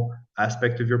sustainable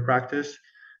aspect of your practice.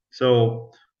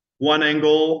 So one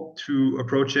angle to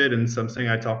approach it, and something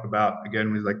I talk about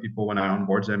again with like people when I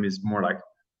onboard them, is more like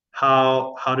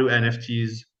how do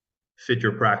NFTs fit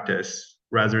your practice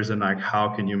rather than like how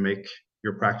can you make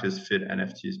your practice fit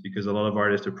NFTs, because a lot of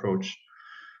artists approach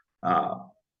uh,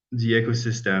 the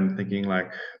ecosystem thinking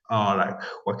like, oh, like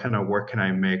what kind of work can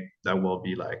I make that will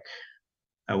be like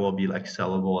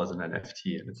sellable as an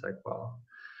NFT? And it's like, well,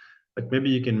 like maybe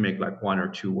you can make like one or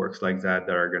two works like that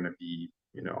that are going to be,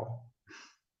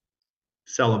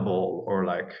 sellable or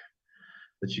like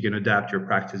that you can adapt your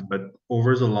practice. But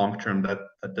over the long term, that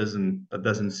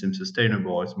doesn't seem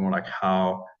sustainable. It's more like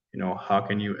how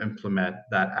can you implement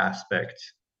that aspect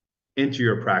into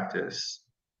your practice,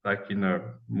 like in a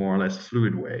more or less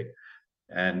fluid way,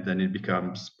 and then it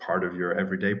becomes part of your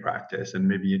everyday practice, and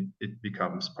maybe it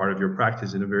becomes part of your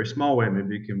practice in a very small way.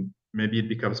 Maybe it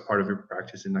becomes part of your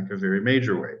practice in like a very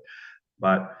major way.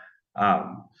 But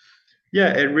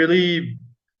yeah, it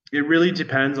really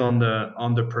depends on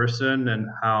the person and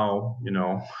how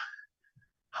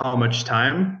much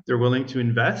time they're willing to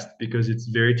invest, because it's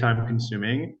very time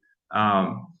consuming.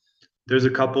 Um, there's a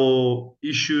couple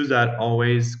issues that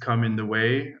always come in the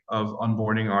way of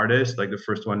onboarding artists. Like the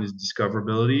first one is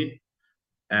discoverability,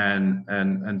 and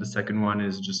the second one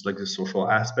is just like the social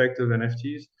aspect of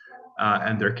NFTs,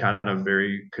 and they're kind of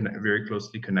very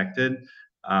closely connected.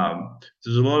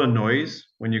 There's a lot of noise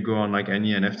when you go on like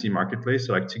any NFT marketplace.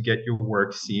 So like to get your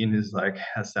work seen is like,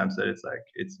 as Sam said,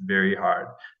 it's very hard.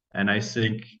 And I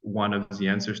think one of the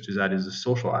answers to that is the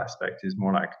social aspect. Is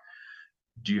more like,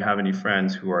 do you have any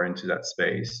friends who are into that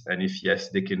space? And if yes,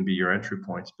 they can be your entry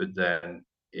points. But then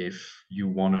if you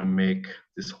want to make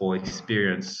this whole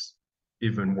experience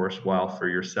even worthwhile for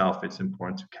yourself, it's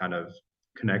important to kind of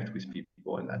connect with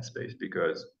people in that space,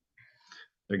 because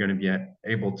they're going to be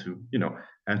able to,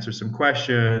 answer some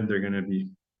questions. They're going to be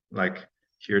like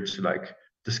here to like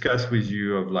discuss with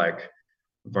you of like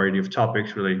a variety of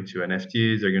topics relating to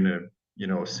NFTs. They're going to,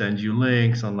 send you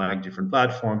links on like different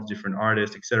platforms, different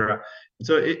artists, etc.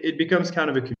 So it becomes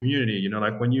kind of a community,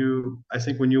 like I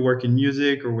think when you work in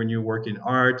music or when you work in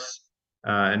arts,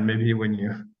 and maybe when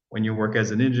you work as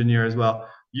an engineer as well,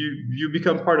 you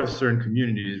become part of certain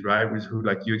communities, right? With who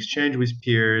like you exchange with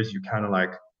peers, you kind of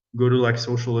like go to like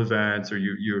social events, or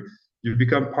you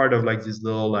become part of like these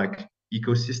little like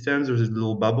ecosystems or these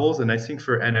little bubbles. And I think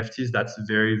for NFTs, that's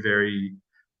very, very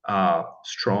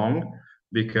strong,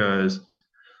 because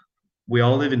we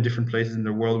all live in different places in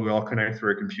the world. We all connect through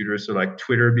our computers. So like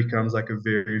Twitter becomes like a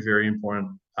very, very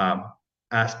important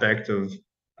aspect of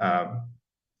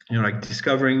like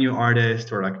discovering new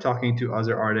artists, or like talking to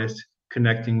other artists,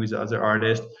 connecting with other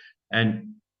artists.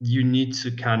 And you need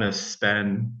to kind of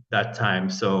spend that time.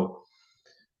 So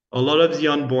a lot of the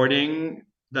onboarding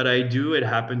that I do, it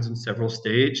happens in several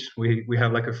stages. We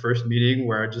have like a first meeting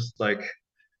where I just like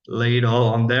lay it all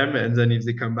on them, and then if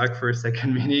they come back for a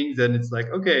second meeting, then it's like,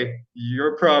 okay,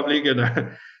 you're probably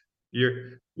gonna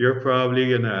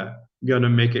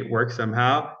make it work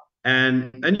somehow.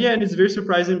 And yeah, and it's very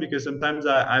surprising, because sometimes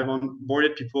I've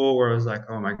onboarded people where I was like,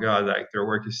 oh my god, like their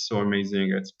work is so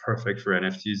amazing, it's perfect for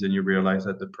NFTs, and you realize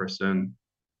that the person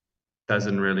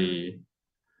doesn't really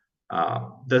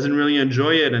doesn't really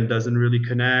enjoy it, and doesn't really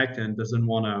connect, and doesn't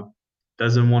want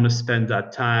to spend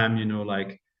that time,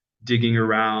 like digging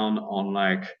around on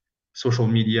like social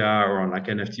media or on like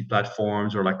NFT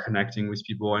platforms, or like connecting with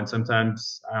people. And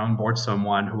sometimes I onboard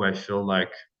someone who I feel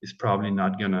like is probably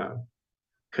not gonna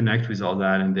connect with all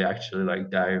that, and they actually like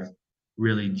dive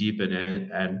really deep in it.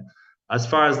 And as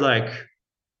far as like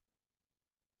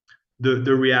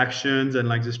the reactions and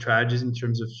like the strategies in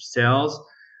terms of sales,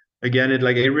 again, it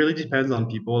really depends on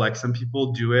people. Like some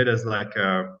people do it as like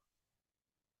a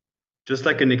just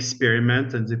like an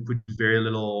experiment, and they put very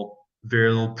little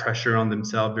pressure on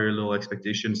themselves, very little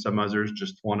expectation. Some others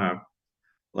just want to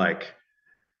like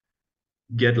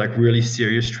get like really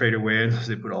serious straight away, and so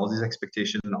they put all these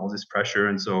expectations and all this pressure.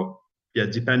 And so yeah,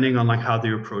 depending on like how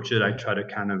they approach it, I try to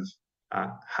kind of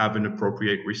have an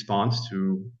appropriate response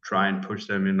to try and push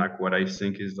them in like what I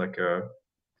think is like a,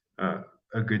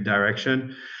 a good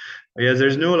direction. Yeah,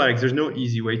 there's no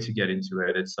easy way to get into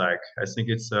it. It's like I think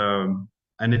it's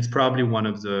and it's probably one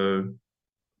of the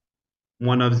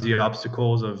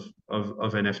obstacles of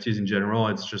NFTs in general.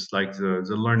 It's just like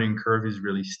the learning curve is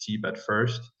really steep at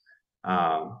first.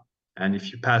 And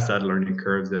if you pass that learning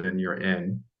curve, then you're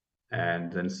in,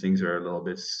 and then things are a little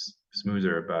bit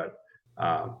smoother. But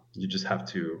you just have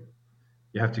to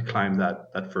climb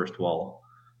that first wall.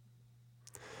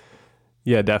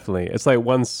 Yeah, definitely. It's like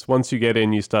once you get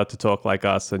in, you start to talk like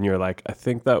us, and you're like, I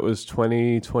think that was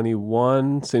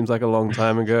 2021. Seems like a long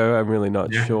time ago. I'm really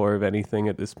not Yeah. sure of anything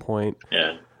at this point.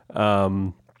 Yeah.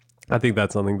 I think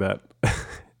that's something that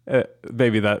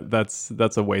maybe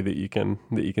that's a way that you can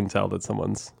tell that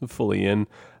someone's fully in.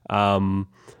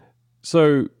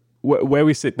 So where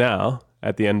we sit now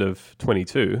at the end of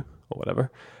 22 or whatever,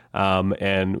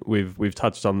 and we've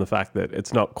touched on the fact that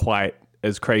it's not quite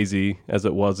as crazy as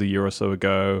it was a year or so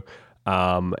ago,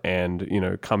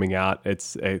 and coming out,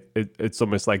 it's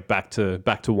almost like back to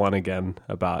one again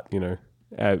about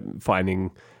finding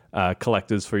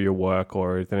collectors for your work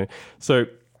or anything. So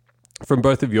from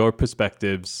both of your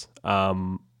perspectives,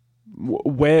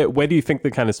 where do you think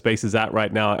the kind of space is at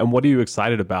right now, and what are you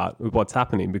excited about with what's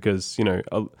happening? Because, you know,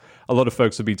 a lot of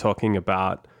folks will be talking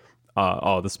about,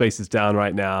 the space is down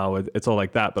right now, it's all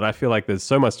like that. But I feel like there's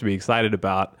so much to be excited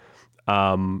about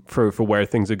for where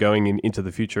things are going into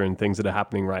the future and things that are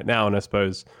happening right now. And I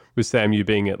suppose with Sam, you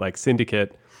being at like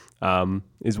Syndicate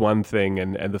is one thing,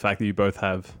 and the fact that you both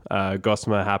have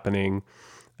Gossamer happening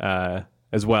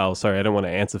as well. Sorry, I don't want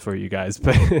to answer for you guys,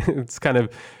 but it's kind of,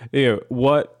 you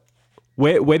know,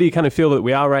 where do you kind of feel that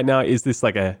we are right now? Is this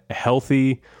like a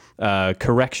healthy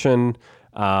correction,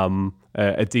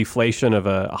 a deflation of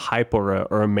a hype or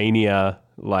a mania?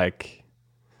 Like,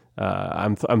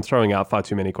 I'm throwing out far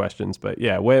too many questions, but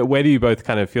yeah, where do you both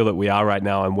kind of feel that we are right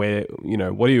now, and where, you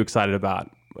know, what are you excited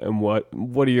about, and what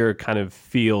are your kind of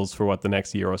feels for what the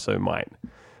next year or so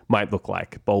might look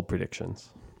like? Bold predictions.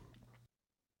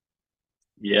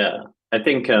 Yeah, I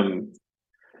think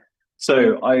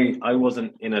so I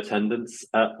wasn't in attendance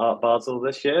at Art Basel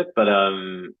this year, but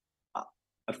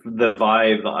the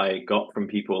vibe that I got from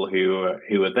people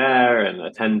who were there and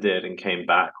attended and came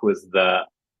back was that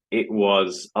it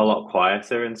was a lot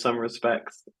quieter in some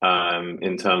respects,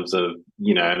 in terms of,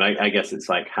 you know, and I guess it's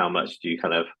like how much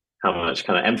kind of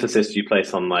emphasis do you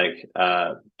place on like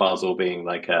Basel being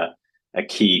like a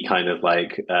key kind of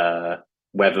like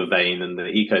weather vane in the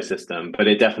ecosystem. But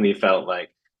it definitely felt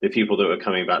like the people that were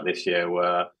coming back this year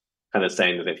were kind of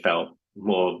saying that it felt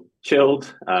more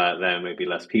chilled. There may be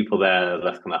less people there,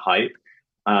 less kind of hype.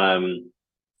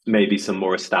 Maybe some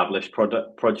more established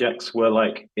projects were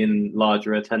like in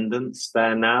larger attendance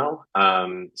there now.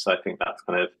 So I think that's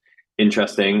kind of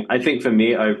interesting. I think for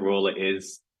me overall it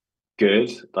is good.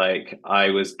 Like I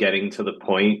was getting to the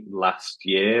point last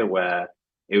year where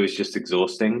it was just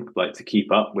exhausting, like to keep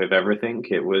up with everything.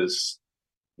 It was,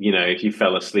 you know, if you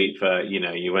fell asleep for, you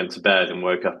know, you went to bed and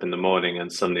woke up in the morning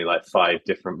and suddenly like 5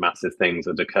 different massive things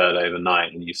had occurred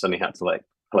overnight, and you suddenly had to like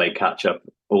play catch up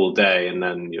all day, and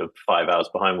then you're 5 hours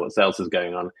behind what else is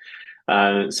going on.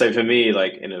 So for me,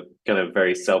 like in a kind of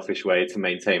very selfish way to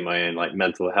maintain my own like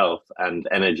mental health and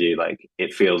energy, like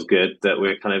it feels good that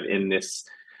we're kind of in this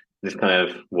kind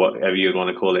of whatever you'd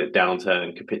want to call it,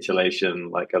 downturn, capitulation,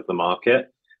 like of the market.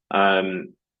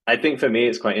 I think for me,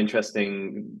 it's quite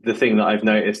interesting. The thing that I've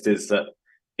noticed is that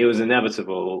it was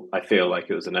inevitable. I feel like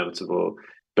it was inevitable,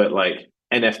 but like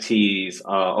NFTs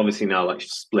are obviously now like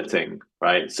splitting,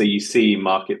 right? So you see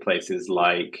marketplaces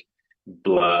like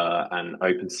Blur and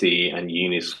OpenSea and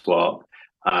Uniswap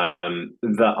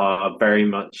that are very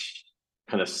much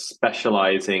kind of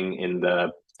specializing in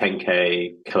the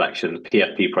 10K collection,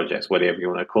 PFP projects, whatever you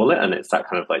want to call it. And it's that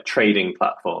kind of like trading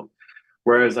platform.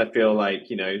 Whereas I feel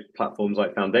like, you know, platforms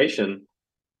like Foundation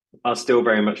are still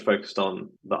very much focused on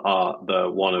the art, the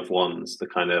one of ones, the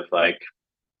kind of like,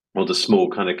 or the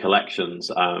small kind of collections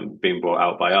being brought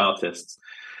out by artists.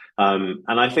 And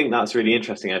I think that's really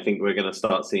interesting. I think we're going to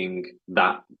start seeing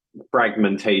that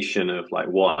fragmentation of like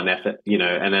what an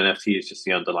NFT is just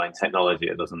the underlying technology.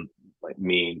 It doesn't like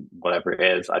mean whatever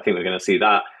it is. I think we're going to see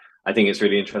that. I think it's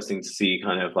really interesting to see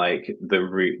kind of like the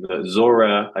route that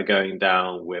Zora are going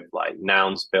down with like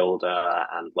Nouns Builder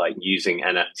and like using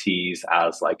NFTs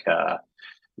as like a,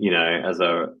 you know, as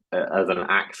an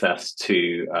access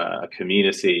to a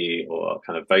community or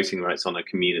kind of voting rights on a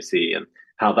community, and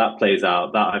how that plays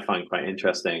out. That I find quite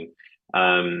interesting.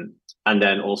 And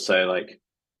then also like,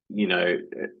 you know,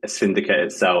 a Syndicate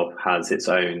itself has its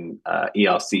own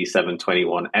ERC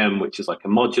 721M, which is like a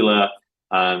modular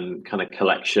kind of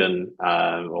collection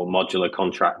or modular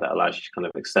contract that allows you to kind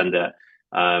of extend it.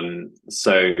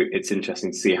 So it's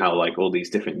interesting to see how like all these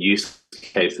different use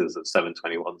cases of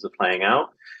 721s are playing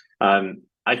out.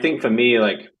 I think for me,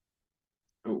 like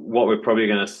what we're probably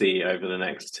going to see over the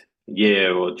next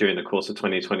year or during the course of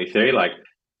 2023, like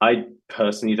I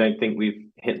personally don't think we've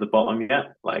hit the bottom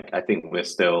yet. Like I think we're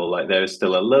still like there's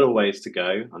still a little ways to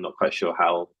go. I'm not quite sure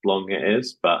how long it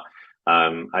is, but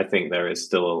I think there is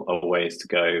still a ways to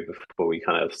go before we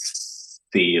kind of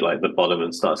see like the bottom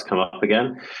and start to come up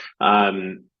again.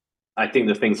 I think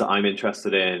the things that I'm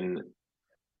interested in,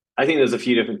 I think there's a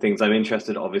few different things. I'm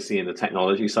interested obviously in the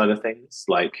technology side of things,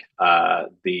 like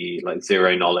the like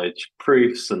zero knowledge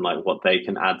proofs and like what they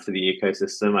can add to the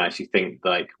ecosystem. I actually think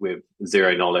like with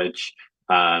zero knowledge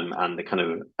and the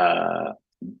kind of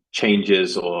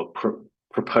changes or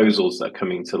proposals that are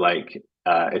coming to like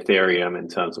Ethereum in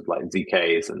terms of like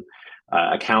ZKs and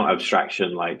account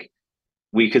abstraction, like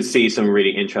we could see some really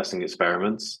interesting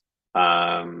experiments.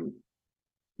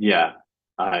 Yeah,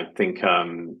 I think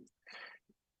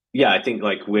yeah, I think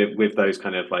like with those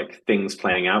kind of like things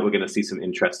playing out, we're going to see some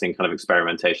interesting kind of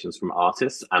experimentations from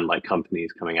artists and like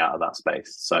companies coming out of that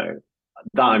space. So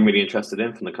that I'm really interested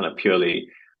in from the kind of purely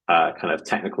kind of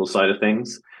technical side of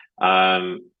things.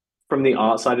 Um, from the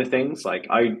art side of things, like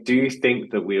I do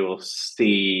think that we will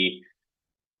see.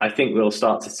 I think we'll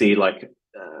start to see like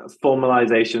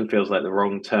formalization feels like the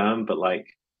wrong term, but like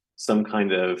some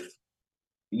kind of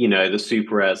the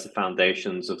super rares, the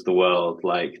foundations of the world,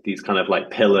 like these kind of like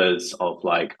pillars of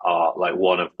like art, like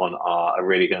one of one art, are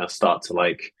really going to start to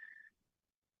like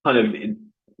kind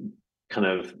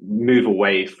of move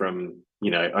away from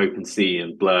OpenSea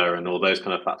and Blur and all those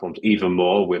kind of platforms even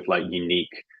more with like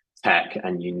unique tech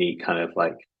and unique kind of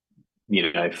like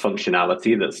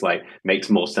functionality that's like makes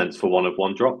more sense for one of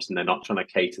one drops, and they're not trying to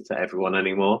cater to everyone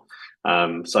anymore.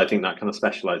 So I think that kind of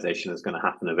specialization is going to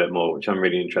happen a bit more, which I'm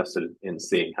really interested in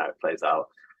seeing how it plays out.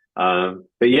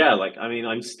 But yeah, like I mean,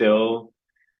 I'm still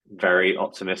very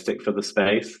optimistic for the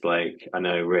space. Like I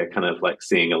know we're kind of like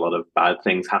seeing a lot of bad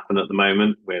things happen at the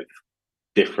moment with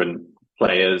different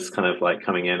players kind of like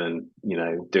coming in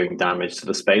and doing damage to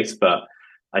the space, but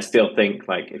I still think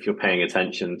like if you're paying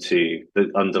attention to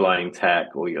the underlying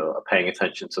tech or you're paying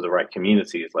attention to the right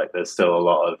communities, like there's still a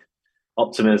lot of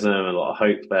optimism and a lot of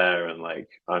hope there, and like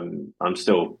I'm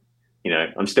still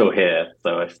I'm still here,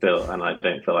 so I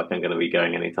don't feel like I'm going to be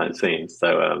going anytime soon.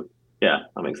 So yeah,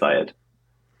 I'm excited.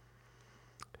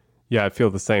 Yeah, I feel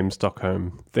the same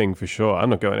Stockholm thing for sure. I'm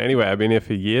not going anywhere. I've been here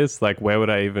for years. Like, where would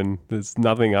I even? There's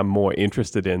nothing I'm more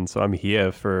interested in. So I'm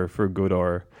here for good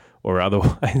or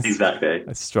otherwise. Exactly.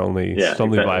 I strongly Yeah,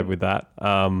 strongly exactly. vibe with that.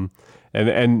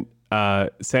 And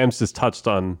Sam's just touched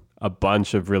on a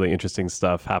bunch of really interesting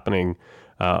stuff happening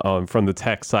from the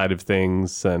tech side of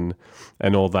things and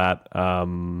all that.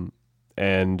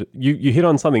 And you hit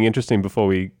on something interesting before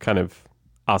we kind of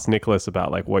asked Nicolas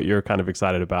about like what you're kind of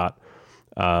excited about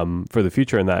for the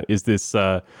future. And that is this,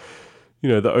 the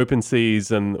open seas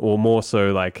and or more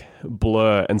so like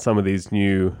Blur and some of these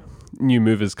new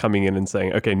movers coming in and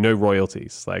saying, okay, no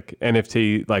royalties. Like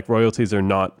NFT, like royalties are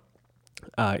not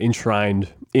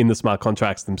enshrined in the smart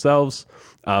contracts themselves.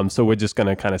 So we're just going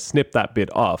to kind of snip that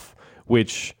bit off,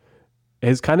 which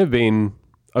has kind of been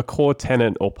a core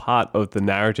tenet or part of the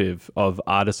narrative of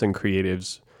artists and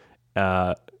creatives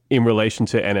in relation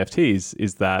to NFTs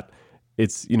is that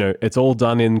it's all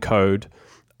done in code,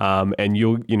 and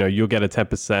you'll get a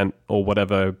 10% or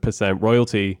whatever percent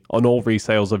royalty on all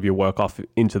resales of your work off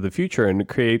into the future, and it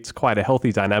creates quite a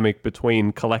healthy dynamic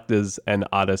between collectors and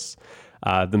artists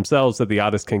themselves that the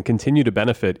artists can continue to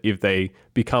benefit if they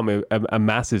become a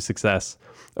massive success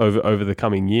over the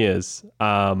coming years.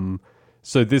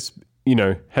 So this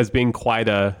has been quite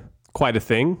a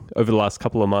thing over the last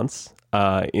couple of months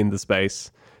in the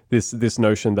space. This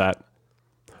notion that,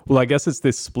 well, I guess it's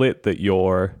this split that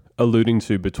you're alluding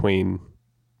to between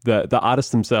the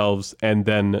artists themselves and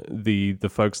then the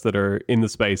folks that are in the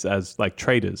space as like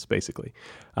traders, basically,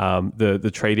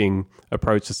 the trading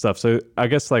approach to stuff. So I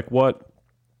guess like what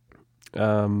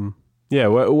are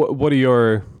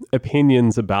your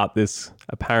opinions about this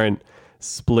apparent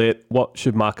split? What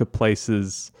should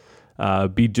marketplaces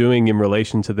be doing in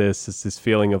relation to this? It's this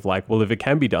feeling of like, well, if it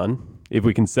can be done, if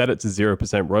we can set it to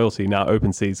 0% royalty, now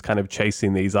OpenSea is kind of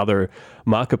chasing these other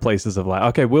marketplaces of like,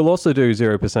 okay, we'll also do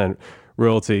 0%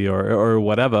 royalty or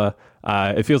whatever.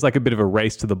 It feels like a bit of a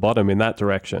race to the bottom in that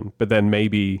direction. But then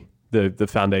maybe the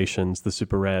foundations, the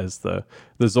super rares, the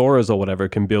Zoras or whatever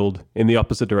can build in the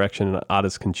opposite direction, and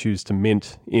artists can choose to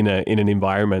mint in an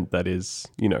environment that is,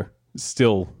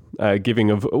 still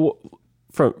giving of,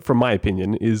 from my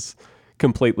opinion, is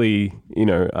completely,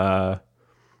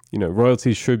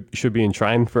 royalties should be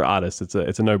enshrined for artists.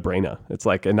 It's a no-brainer. It's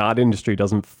like an art industry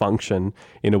doesn't function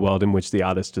in a world in which the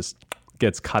artist just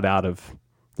gets cut out of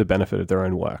the benefit of their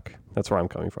own work. That's where I'm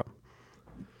coming from.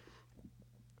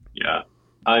 Yeah,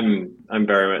 I'm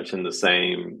very much in the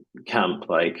same camp.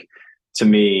 Like to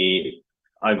me,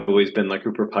 I've always been like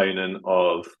a proponent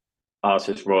of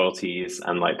artist royalties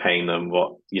and like paying them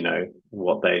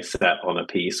what they set on a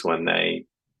piece when they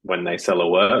sell a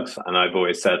works. And I've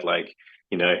always said like,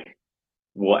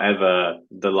 whatever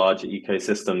the larger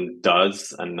ecosystem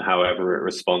does and however it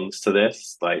responds to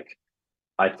this, like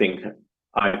I think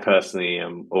I personally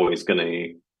am always going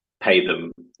to pay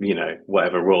them,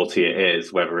 whatever royalty it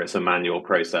is, whether it's a manual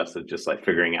process of just like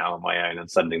figuring it out on my own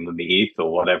and sending them the ETH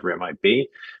or whatever it might be.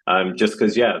 Just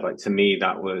because, yeah, like to me,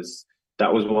 that was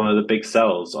one of the big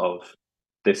sells of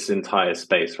this entire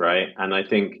space, right? And I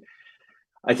think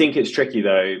it's tricky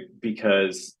though,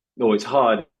 because or it's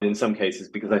hard in some cases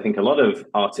because I think a lot of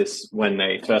artists, when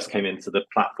they first came into the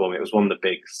platform, it was one of the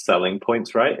big selling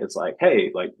points, right? It's like,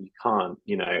 hey, like you can't,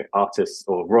 artists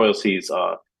or royalties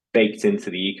are baked into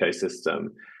the ecosystem,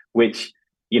 which,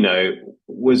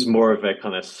 was more of a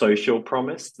kind of social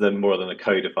promise than more than a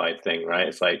codified thing, right?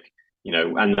 It's like,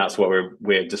 and that's what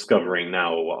we're discovering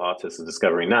now, or what artists are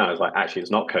discovering now is like actually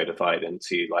it's not codified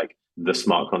into like the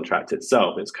smart contract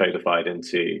itself. It's codified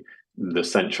into the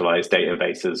centralized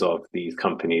databases of these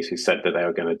companies who said that they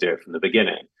were going to do it from the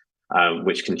beginning,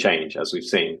 which can change as we've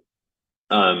seen.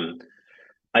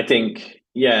 I think,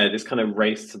 yeah, this kind of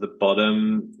race to the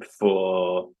bottom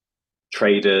for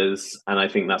traders, and I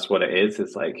think that's what it is.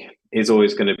 It's like it's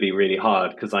always going to be really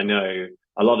hard because I know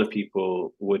a lot of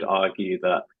people would argue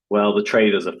that well, the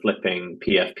traders are flipping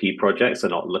PFP projects. They're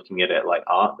not looking at it like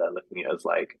art. They're looking at it as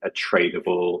like a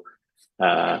tradable,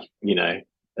 you know,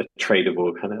 a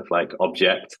tradable kind of like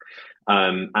object.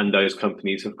 And those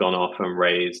companies have gone off and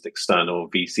raised external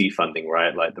VC funding,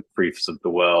 right? Like the Proofs of the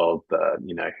World,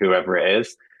 whoever it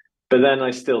is. But then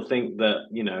I still think that,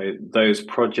 those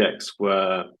projects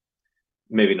were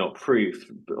maybe not proof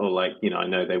or like, I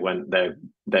know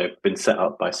they've been set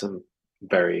up by some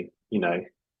very,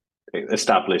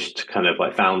 established kind of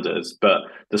like founders, but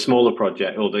the smaller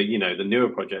project or the newer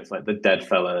projects like the Dead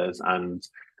Fellas and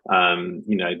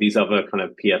these other kind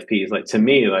of PFPs, like to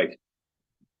me, like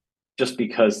just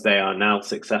because they are now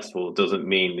successful doesn't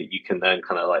mean that you can then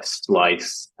kind of like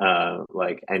slice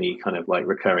like any kind of like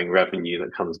recurring revenue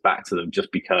that comes back to them just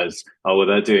because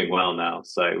they're doing well now,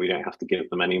 so we don't have to give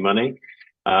them any money.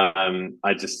 To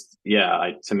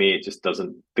me it just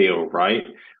doesn't feel right.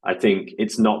 I think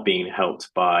it's not being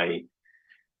helped by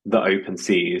the open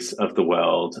seas of the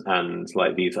world and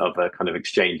like these other kind of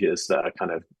exchanges that are kind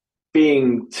of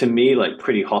being to me like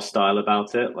pretty hostile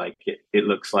about it. Like it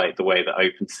looks like the way that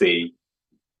OpenSea,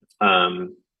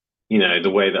 the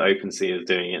way that OpenSea is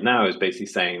doing it now is basically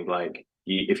saying like,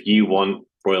 if you want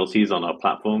royalties on our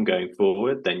platform going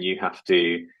forward, then you have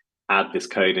to add this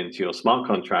code into your smart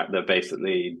contract that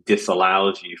basically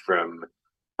disallows you from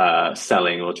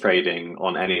selling or trading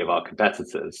on any of our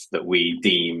competitors that we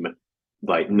deem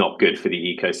like not good for the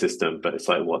ecosystem. But it's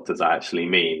like, what does that actually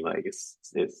mean? Like it's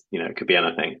it could be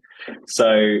anything.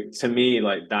 So to me,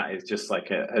 like that is just like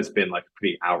has been like a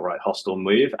pretty outright hostile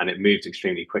move, and it moved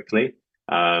extremely quickly,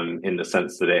 in the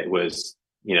sense that it was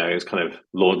kind of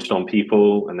launched on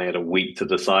people and they had a week to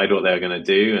decide what they were going to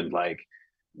do, and like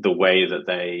the way that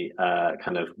they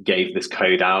kind of gave this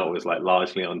code out was like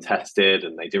largely untested,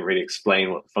 and they didn't really explain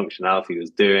what the functionality was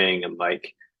doing,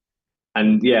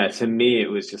 and yeah, to me, it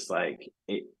was just like,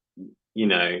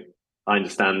 I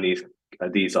understand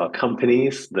these are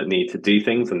companies that need to do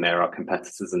things, and there are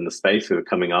competitors in the space who are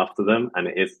coming after them, and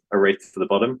it is a race to the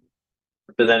bottom.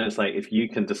 But then it's like, if you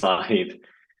can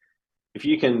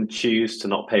choose to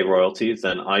not pay royalties,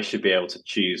 then I should be able to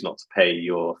choose not to pay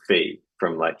your fee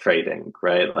from like trading,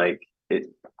 right? Like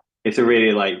it's a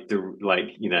really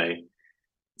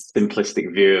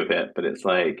simplistic view of it, but it's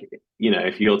like,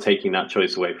 if you're taking that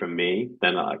choice away from me,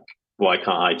 then like, why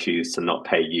can't I choose to not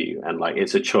pay you? And like,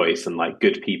 it's a choice, and like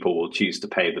good people will choose to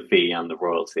pay the fee and the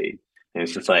royalty. And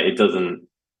it's just like,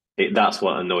 that's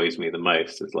what annoys me the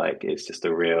most, is like, it's just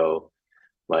a real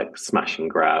like smash and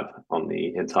grab on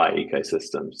the entire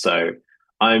ecosystem. So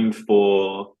I'm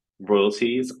for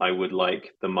royalties. I would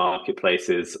like the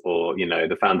marketplaces or,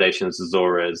 the foundations, the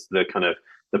Zoras, the kind of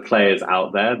the players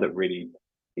out there that really,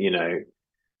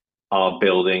 are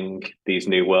building these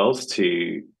new worlds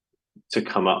to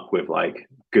come up with like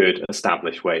good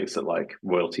established ways that like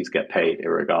royalties get paid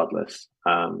irregardless.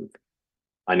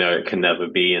 I know it can never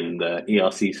be in the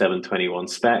ERC 721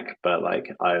 spec, but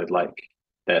like I would like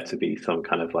there to be some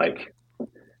kind of like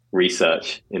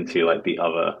research into like the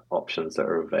other options that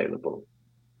are available.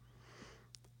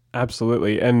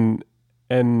 Absolutely. And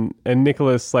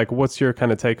Nicolas, like, what's your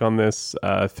kind of take on this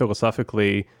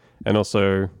philosophically and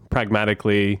also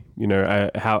pragmatically?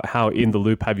 How in the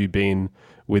loop have you been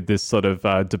with this sort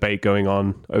of debate going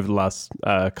on over the last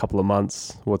couple of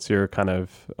months? What's your kind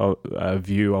of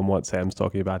view on what Sam's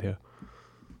talking about here?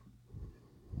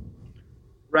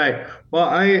 Right. Well,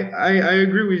 I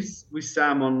agree with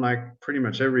Sam on like pretty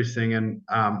much everything, and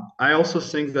I also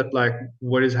think that like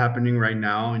what is happening right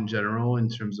now in general in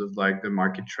terms of like the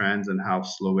market trends and how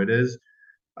slow it is,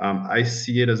 I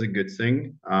see it as a good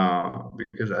thing,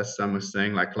 because as Sam was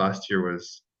saying, like last year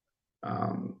was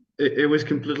it was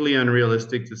completely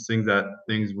unrealistic to think that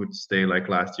things would stay like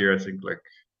last year. I think like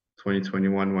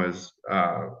 2021 was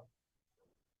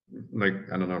like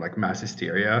I don't know, like mass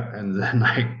hysteria, and then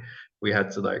like we had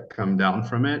to like come down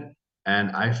from it.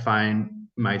 And I find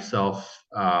myself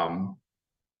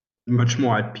much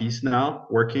more at peace now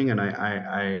working, and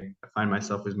I find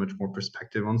myself with much more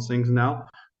perspective on things now,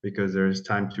 because there's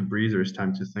time to breathe, there's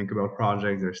time to think about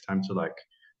projects, there's time to like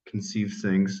conceive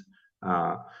things,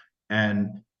 uh,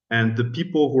 and the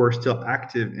people who are still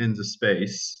active in the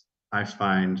space, I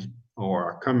find, or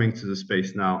are coming to the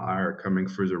space now, are coming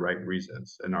for the right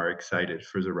reasons and are excited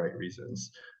for the right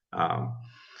reasons. um,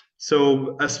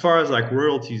 so as far as like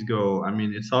royalties go, I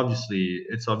mean, it's obviously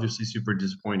super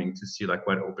disappointing to see like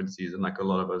what OpenSeas and like a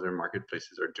lot of other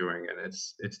marketplaces are doing, and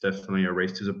it's definitely a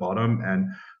race to the bottom. And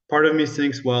part of me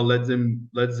thinks, well, let them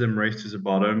race to the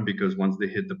bottom, because once they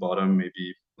hit the bottom,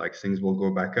 maybe like things will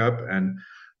go back up. And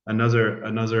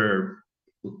another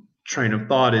train of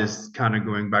thought is kind of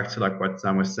going back to like what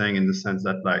Sam was saying, in the sense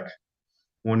that like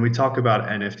when we talk about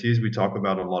NFTs, we talk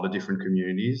about a lot of different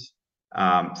communities.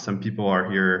 Some people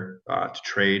are here to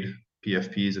trade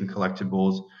PFPs and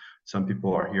collectibles. Some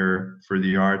people are here for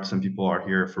the art. Some people are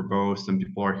here for both. Some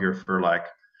people are here for like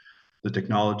the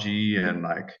technology and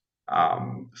like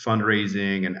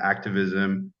fundraising and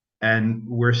activism. And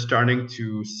we're starting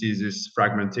to see this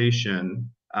fragmentation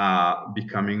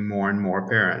becoming more and more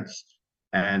apparent.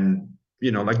 And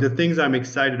like the things I'm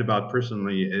excited about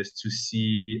personally is to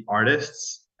see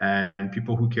artists and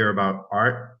people who care about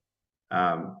art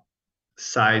um,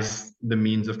 size the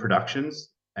means of productions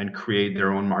and create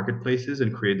their own marketplaces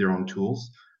and create their own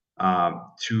tools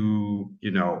to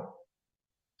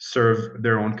serve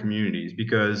their own communities.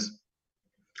 Because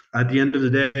at the end of the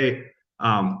day,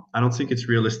 I don't think it's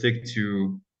realistic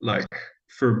to like,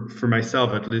 for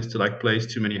myself at least, to like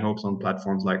place too many hopes on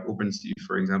platforms like OpenSea,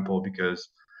 for example, because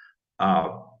uh,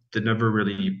 they never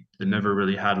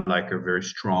really had like a very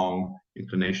strong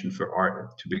inclination for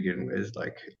art to begin with.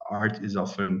 Like art is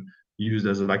often used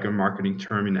as like a marketing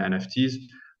term in NFTs,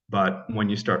 but when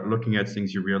you start looking at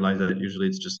things, you realize that usually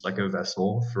it's just like a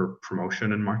vessel for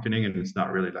promotion and marketing, and it's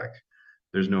not really like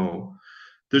there's no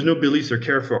there's no beliefs or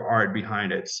care for art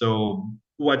behind it. So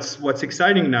what's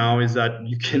exciting now is that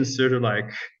you can sort of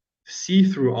like see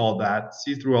through all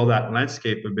that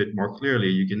landscape a bit more clearly.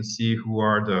 You can see who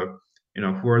are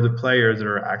the players that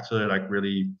are actually like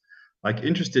really like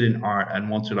interested in art and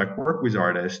want to like work with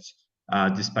artists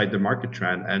despite the market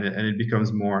trend. And it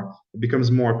becomes more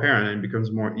apparent, and it becomes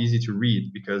more easy to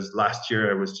read, because last year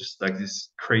it was just like this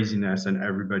craziness and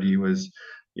everybody was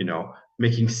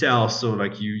making sales. So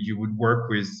like you would work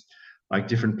with like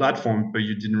different platforms, but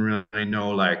you didn't really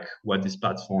know like what these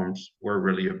platforms were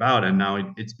really about. And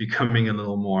now it's becoming a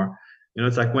little more,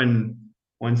 it's like when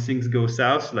things go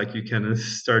south, like you kind of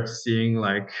start seeing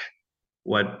like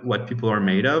what people are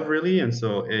made of, really. And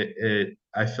so it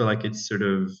I feel like it's sort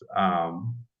of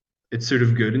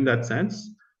good in that sense,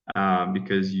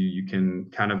 because you can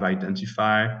kind of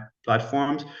identify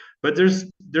platforms. But there's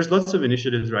lots of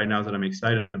initiatives right now that I'm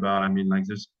excited about. I mean, like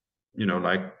there's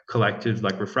like collectives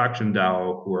like Refraction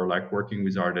DAO, who are like working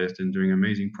with artists and doing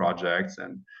amazing projects.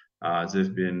 And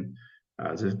they've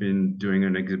been doing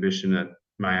an exhibition at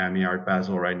Miami Art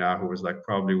Basel right now, who was like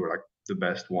probably were like the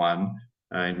best one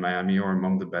in Miami, or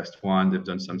among the best one. They've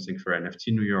done something for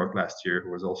NFT New York last year,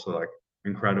 who was also like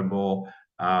incredible.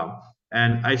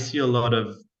 And I see a lot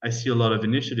of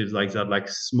initiatives like that, like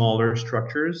smaller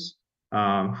structures,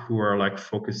 who are like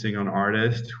focusing on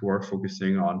artists, who are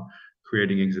focusing on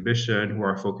creating exhibition, who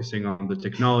are focusing on the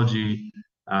technology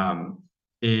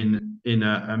in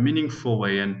a meaningful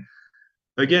way. And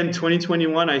again,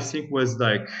 2021, I think, was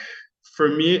like, for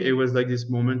me, it was like this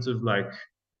moment of like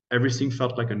everything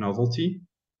felt like a novelty,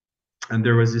 and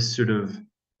there was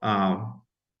um,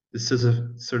 this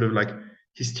sort of like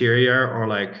hysteria, or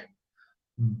like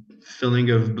feeling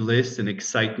of bliss and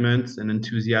excitement and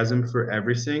enthusiasm for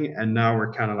everything. And now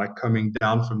we're kind of like coming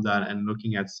down from that and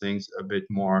looking at things a bit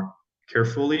more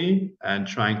carefully and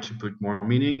trying to put more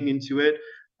meaning into it,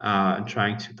 and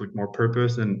trying to put more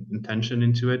purpose and intention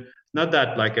into it. Not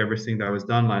that like everything that was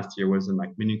done last year wasn't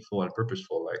like meaningful and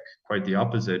purposeful, like quite the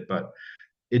opposite, but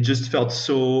it just felt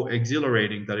so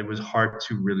exhilarating that it was hard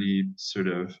to really sort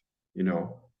of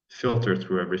filter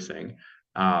through everything.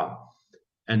 uh,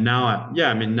 and now, yeah,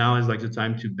 I mean, now is like the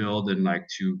time to build and like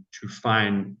to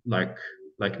find like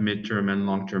midterm and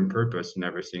long-term purpose and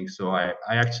everything. So I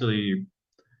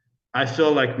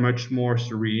feel like much more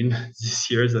serene this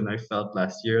year than I felt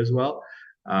last year as well,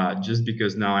 just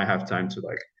because now I have time to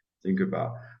like think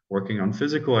about working on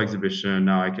physical exhibition.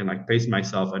 Now I can like pace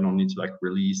myself. I don't need to like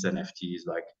release NFTs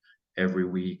like every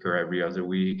week or every other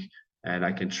week, and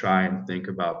I can try and think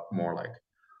about more like,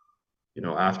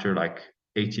 after like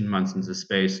 18 months in the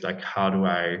space, like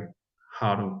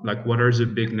like what are the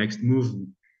big next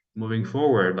moving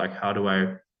forward? Like how do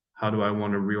how do I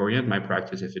want to reorient my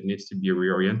practice if it needs to be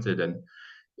reoriented? And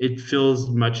it feels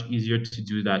much easier to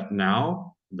do that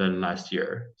now than last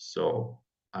year. So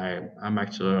I'm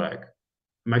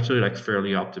actually like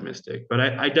fairly optimistic, but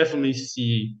I definitely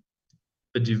see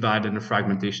a divide and a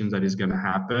fragmentation that is going to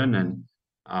happen. And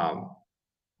um,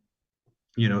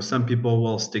 some people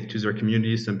will stick to their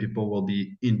communities, some people will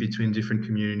be in between different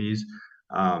communities.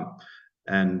 Um,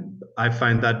 and I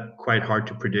find that quite hard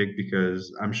to predict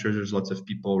because I'm sure there's lots of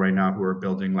people right now who are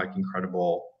building like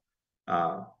incredible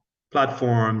uh,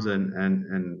 platforms and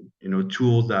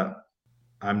tools that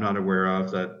I'm not aware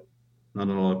of, that not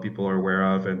a lot of people are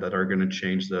aware of, and that are going to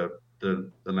change the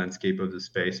landscape of the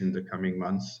space in the coming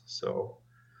months. So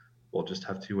we'll just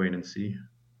have to wait and see.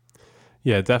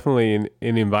 Yeah, definitely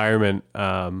an environment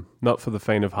not for the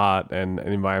faint of heart, and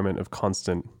an environment of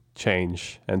constant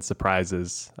change and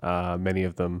surprises, many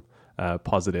of them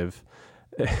positive.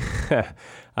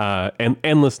 And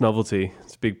endless novelty.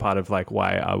 It's a big part of like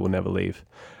why I will never leave.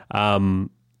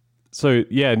 So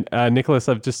yeah, Nicolas,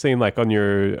 I've just seen like on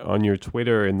your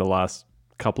Twitter in the last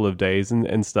couple of days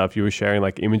and stuff, you were sharing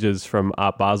like images from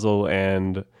Art Basel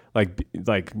and like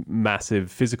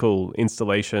massive physical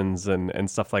installations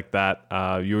and stuff like that.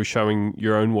 You were showing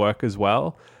your own work as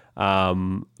well.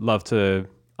 Love to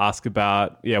ask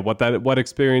about what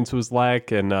experience was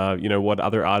like, and what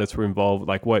other artists were involved.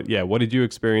 Like what did you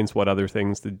experience? What other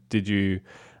things did you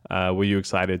were you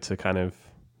excited to kind of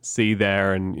see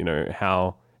there, and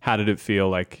how did it feel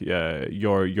like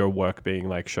your work being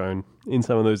like shown in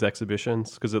some of those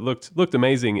exhibitions? Because it looked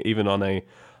amazing even on a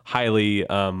highly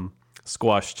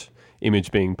squashed image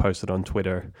being posted on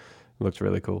Twitter. It looked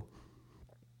really cool.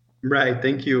 Right,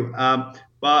 thank you. Well,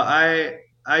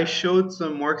 I showed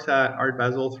some works at Art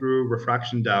Basel through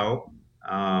Refraction DAO,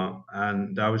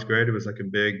 and that was great. It was like a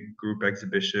big group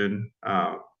exhibition,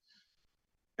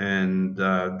 and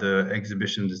the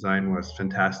exhibition design was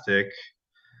fantastic.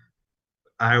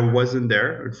 I wasn't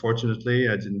there, unfortunately.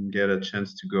 I didn't get a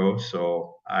chance to go,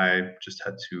 so I just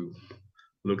had to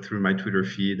look through my Twitter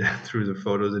feed, through the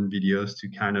photos and videos to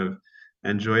kind of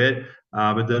enjoy it.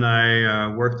 But then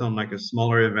I worked on like a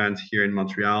smaller event here in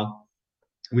Montreal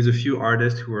with a few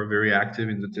artists who are very active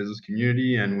in the Tezos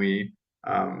community, and we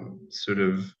sort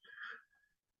of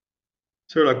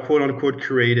like quote unquote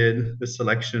curated a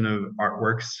selection of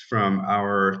artworks from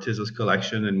our Tezos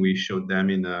collection, and we showed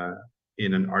them in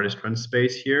an artist run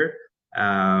space here.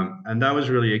 And that was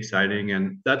really exciting,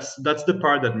 and that's the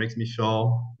part that makes me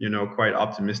feel quite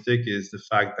optimistic, is the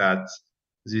fact that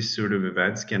these sort of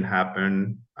events can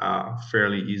happen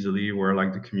fairly easily, where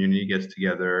like the community gets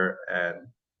together and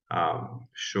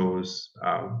shows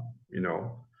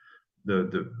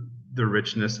the the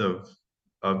richness of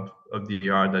the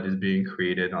art that is being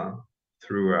created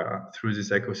through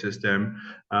this ecosystem.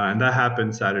 And that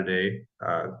happened Saturday,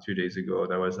 2 days ago.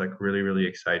 That was like really, really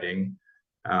exciting.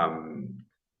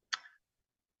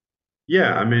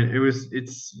 Yeah, I mean,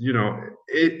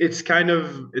 it's kind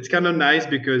of nice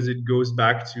because it goes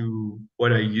back to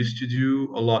what I used to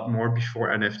do a lot more before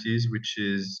NFTs, which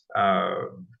is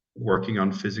working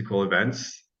on physical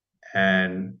events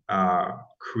and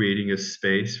creating a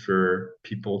space for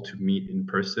people to meet in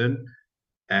person.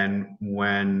 And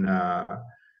when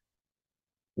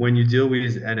you deal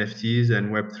with NFTs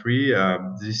and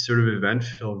Web3, this sort of event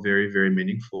feel very, very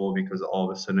meaningful, because all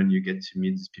of a sudden you get to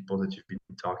meet these people that you've been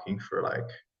talking for like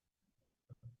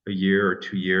a year or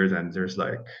 2 years, and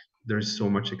there's so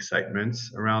much excitement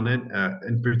around it,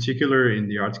 in particular in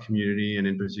the arts community, and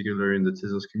in particular in the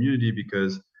Tezos community,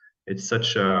 because it's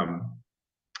such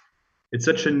it's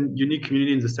such a unique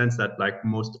community in the sense that like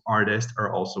most artists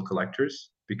are also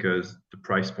collectors, because the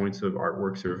price points of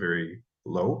artworks are very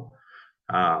low.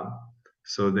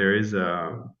 So there is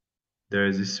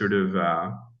this sort of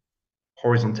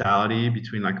horizontality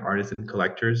between like artists and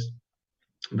collectors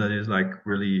that is like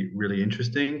really, really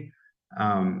interesting.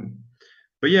 Um,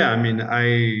 but yeah, I mean,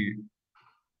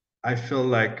 I feel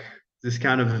like this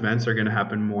kind of events are going to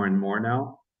happen more and more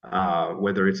now,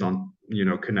 whether it's on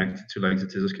connected to like the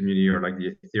Tezos community or like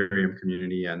the Ethereum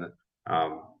community, and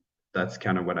um, that's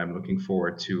kind of what I'm looking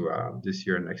forward to this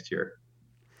year and next year.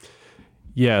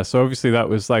 Yeah, so obviously that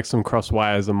was like some cross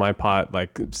wires on my part,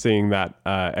 like seeing that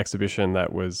exhibition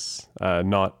that was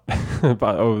not,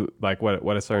 but like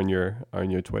what I saw on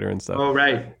your Twitter and stuff. Oh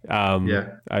right,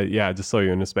 yeah. I just saw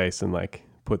you in a space and like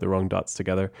put the wrong dots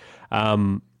together.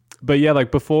 But yeah, like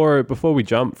before we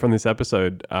jump from this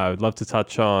episode, I'd love to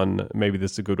touch on, maybe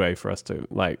this is a good way for us to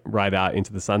like ride out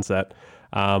into the sunset.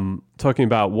 Talking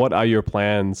about what are your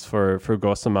plans for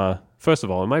Gossamer. First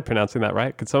of all, am I pronouncing that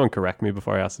right? Could someone correct me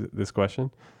before I ask this question?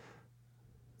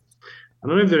 I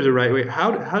don't know if there's a right way.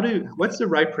 What's the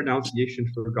right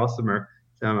pronunciation for gossamer?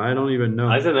 Sam, I don't even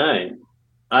I know. don't know.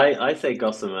 I say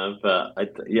gossamer, but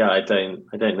yeah, I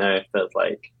don't know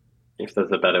if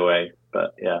there's a better way,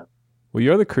 but yeah, Well,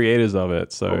 you're the creators of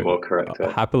it, so or correct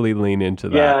way. happily lean into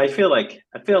Yeah, that. I feel like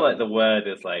the word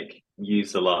is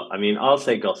used a lot. I mean, I'll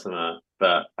say gossamer,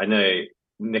 but I know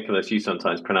Nicholas, you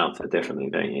sometimes pronounce it differently,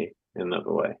 don't you? In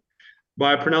another way.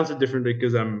 But I pronounce it differently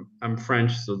because I'm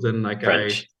French, so then like I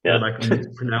French, sort of yeah. like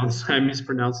mispronounce I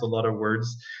mispronounce a lot of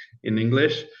words in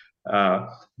English. Uh,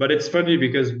 but it's funny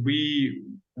because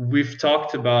we've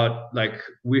talked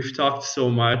so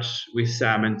much with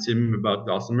Sam and Tim about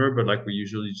Gossamer, but like we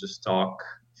usually just talk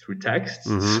through text.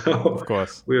 Of So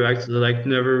course. we actually like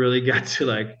never really got to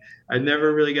like I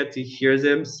never really get to hear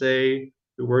them say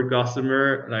the word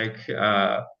Gossamer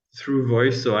through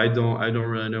voice, so I don't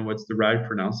really know what's the right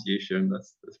pronunciation.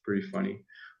 That's pretty funny.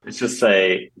 Let's just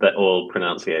say that all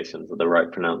pronunciations are the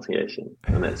right pronunciation,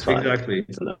 and it's fine. Exactly,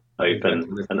 It's an exactly.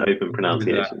 open an open Let's go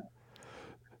with that. pronunciation.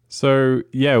 So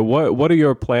yeah, what are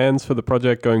your plans for the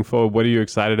project going forward? What are you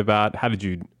excited about?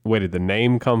 Where did the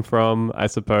name come from? I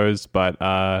suppose, but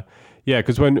yeah,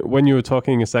 because when you were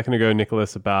talking a second ago,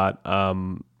 Nicholas, about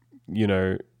you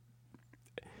know,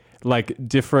 like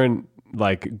different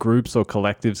like groups or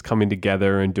collectives coming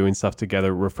together and doing stuff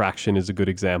together. Refraction is a good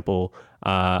example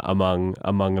among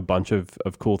a bunch of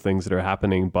cool things that are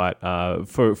happening. But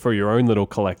for your own little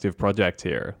collective project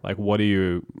here, like what are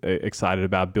you excited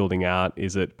about building out?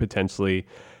 Is it potentially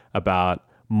about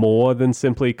more than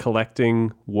simply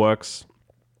collecting works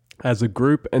as a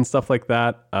group and stuff like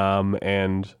that?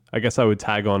 And I guess I would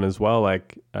tag on as well,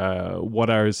 like what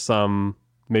are some,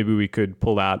 maybe we could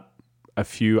pull out a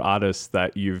few artists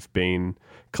that you've been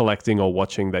collecting or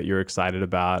watching that you're excited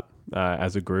about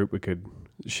as a group. We could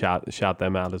shout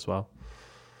them out as well.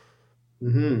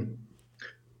 Hmm.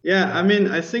 Yeah, I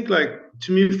mean, I think like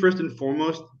to me, first and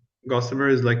foremost, Gossamer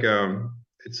is like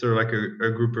it's sort of like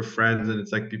a group of friends, and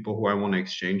it's like people who I want to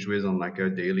exchange with on like a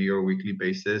daily or weekly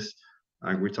basis.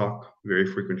 Like we talk very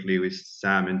frequently with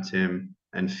Sam and Tim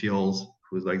and Fields,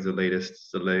 who's like the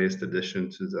latest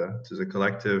addition to the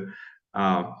collective.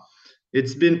 Um,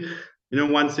 it's been,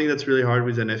 one thing that's really hard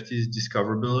with NFT is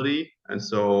discoverability, and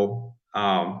so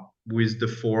with the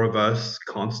four of us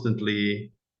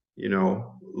constantly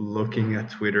looking at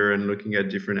Twitter and looking at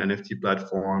different NFT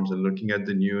platforms and looking at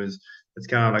the news, it's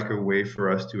kind of like a way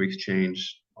for us to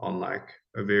exchange on like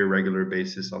a very regular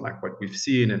basis on like what we've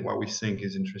seen and what we think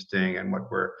is interesting and what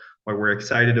we're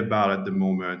excited about at the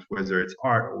moment, whether it's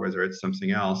art or whether it's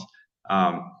something else.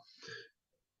 Um,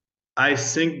 I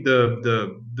think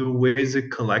the way the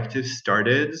collective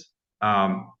started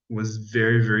was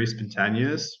very, very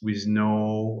spontaneous with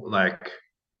no like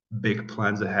big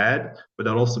plans ahead, but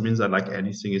that also means that like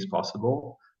anything is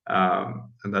possible.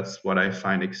 And that's what I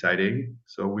find exciting.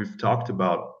 So we've talked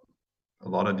about a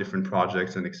lot of different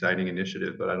projects and exciting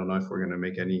initiatives, but I don't know if we're going to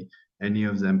make any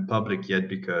of them public yet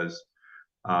because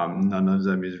none of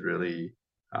them is really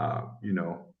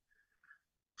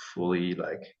fully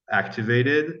like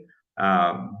activated.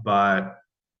 But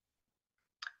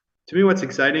to me, what's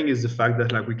exciting is the fact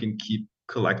that like we can keep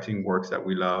collecting works that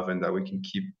we love and that we can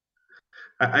keep.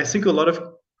 I think a lot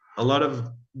of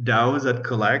DAOs that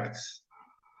collect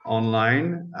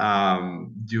online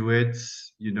do it,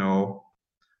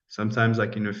 sometimes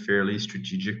like in a fairly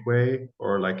strategic way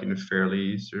or like in a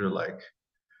fairly sort of like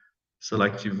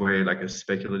selective way, like a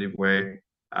speculative way.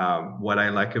 What I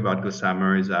like about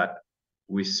Gossamer is that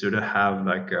we sort of have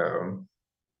like a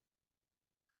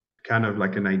kind of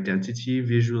like an identity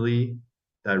visually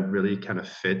that really kind of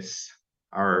fits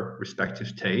our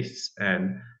respective tastes,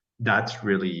 and that's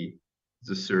really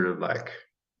the sort of like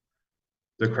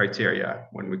the criteria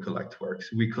when we collect works.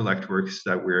 We collect works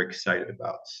that we're excited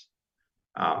about,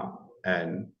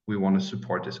 and we want to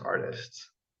support this artist,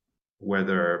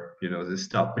 whether they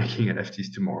stop making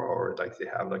NFTs tomorrow or like they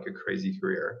have like a crazy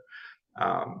career.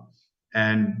 Um,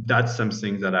 and that's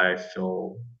something that I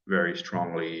feel very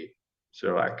strongly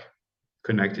sort of like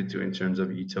connected to in terms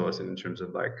of ethos and in terms of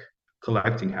like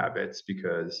collecting habits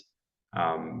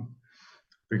um,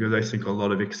 because I think a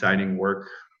lot of exciting work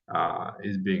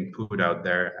is being put out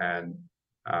there,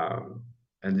 um,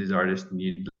 and these artists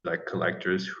need like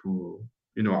collectors who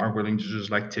are willing to just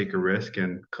like take a risk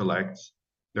and collect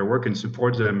their work and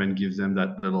support them and give them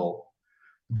that little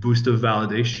boost of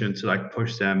validation to like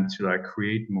push them to like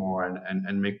create more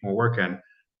and make more work. And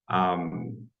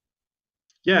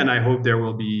yeah, and I hope there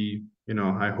will be,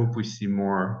 I hope we see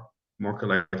more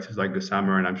collectives like the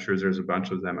Summer, and I'm sure there's a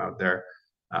bunch of them out there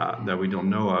that we don't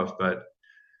know of. But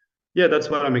yeah, that's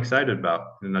what I'm excited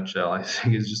about in a nutshell. I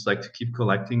think it's just like to keep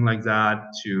collecting like that,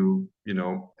 to,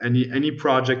 any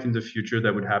project in the future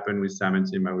that would happen with Sam and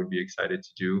Tim, I would be excited to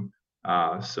do.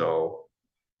 So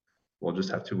we'll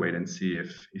just have to wait and see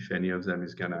if any of them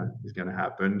is gonna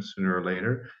happen sooner or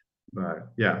later. But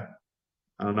yeah,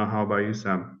 I don't know. How about you,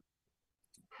 Sam?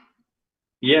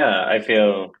 Yeah, I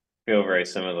feel very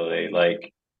similarly.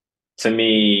 Like to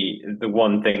me, the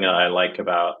one thing I love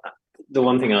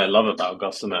about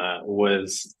Gossamer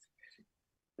was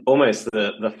almost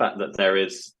the fact that there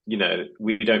is,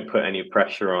 we don't put any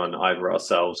pressure on either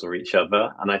ourselves or each other.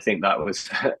 And I think that was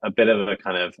a bit of a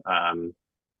kind of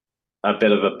a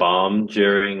bit of a balm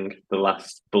during the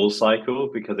last bull cycle,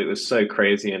 because it was so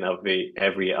crazy in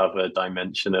every other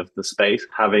dimension of the space.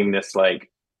 Having this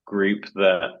like group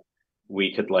that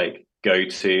we could like go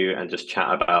to and just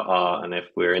chat about art, and if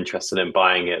we're interested in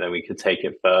buying it, then we could take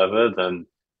it further. Then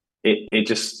it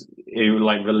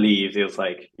like relieved. It was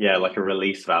like, yeah, like a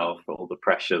release valve for all the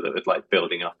pressure that was like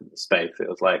building up in the space. It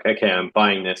was like, okay, I'm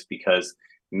buying this because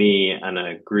me and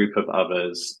a group of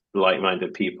others,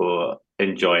 like-minded people,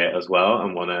 enjoy it as well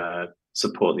and want to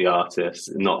support the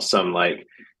artist. Not some like,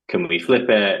 can we flip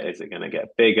it? Is it going to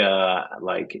get bigger?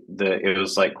 Like it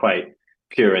was like quite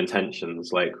pure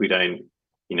intentions. Like we don't,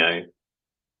 you know,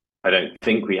 I don't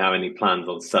think we have any plans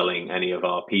on selling any of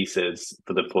our pieces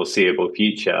for the foreseeable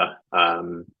future.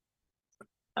 And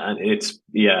it's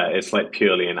like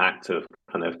purely an act of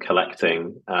kind of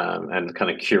collecting and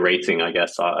kind of curating, I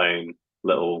guess, our own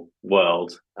little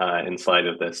world inside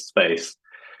of this space.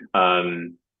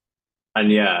 And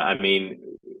yeah, I mean,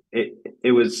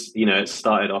 it was, it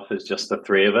started off as just the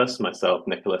three of us, myself,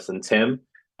 Nicolas, and Tim.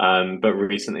 But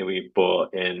recently we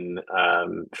brought in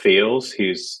Fields,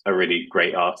 who's a really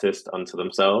great artist unto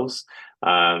themselves.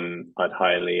 I'd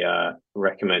highly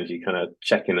recommend you kind of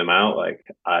checking them out. Like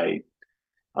I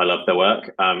love their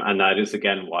work, and that is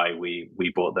again why we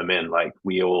brought them in. Like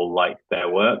we all like their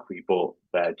work. We bought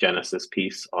their Genesis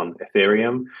piece on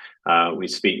Ethereum. We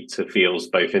speak to Fields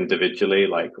both individually,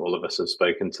 like all of us have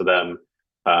spoken to them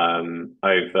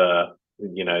over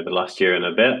the last year and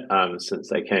a bit since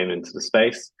they came into the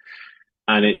space,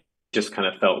 and it just kind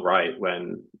of felt right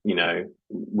when we're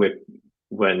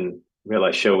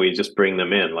like, sure, we just bring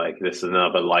them in. Like this is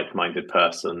another like-minded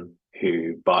person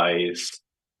who buys.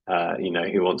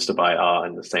 Who wants to buy art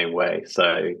in the same way.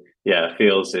 So yeah,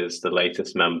 Fields is the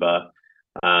latest member.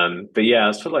 But yeah,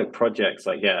 as for like projects,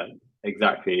 like yeah,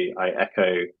 exactly. I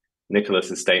echo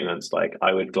Nicholas's statements. Like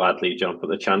I would gladly jump at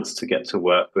the chance to get to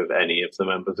work with any of the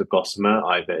members of Gossamer,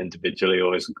 either individually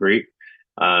or as a group.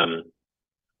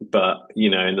 But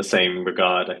in the same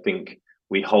regard, I think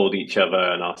we hold each other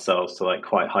and ourselves to like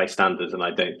quite high standards, and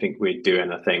I don't think we'd do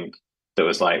anything that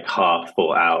was like half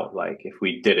thought out. Like if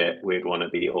we did it, we'd want to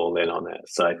be all in on it.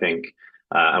 So I think,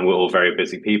 and we're all very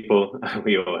busy people.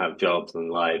 We all have jobs and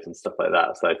lives and stuff like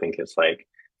that. So I think it's like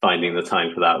finding the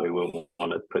time for that. We wouldn't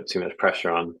want to put too much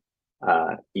pressure on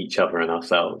each other and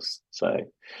ourselves. So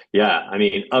yeah, I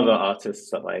mean, other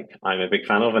artists that like I'm a big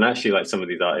fan of, and actually like some of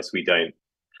these artists we don't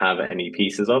have any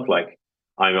pieces of. Like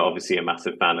I'm obviously a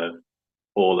massive fan of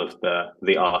all of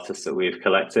the artists that we've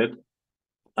collected.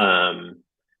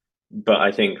 But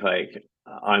I think like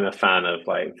I'm a fan of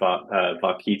like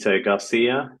Varquito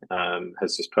Garcia,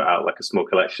 has just put out like a small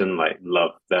collection. Like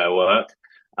love their work.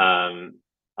 I'm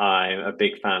a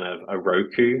big fan of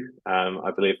Oroku.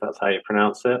 I believe that's how you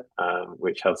pronounce it,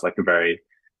 which has like a very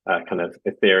kind of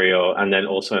ethereal. And then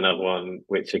also another one,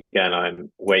 which again I'm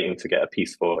waiting to get a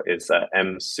piece for, is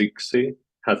M Suksu.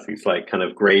 Has these like kind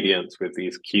of gradients with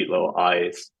these cute little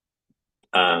eyes.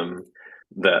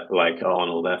 That like are on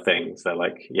all their things. They're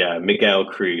like, yeah, Miguel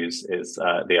Cruz is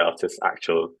the artist's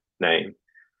actual name.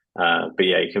 But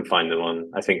yeah, you can find them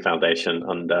on, I think, Foundation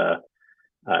under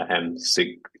M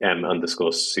underscore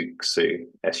Suksu,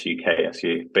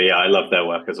 SUKSU. But yeah, I love their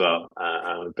work as well.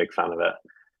 I'm a big fan of it.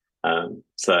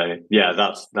 So yeah,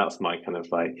 that's my kind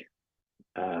of like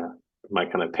my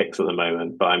kind of picks at the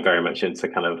moment. But I'm very much into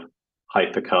kind of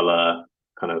hypercolor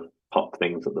kind of pop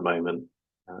things at the moment.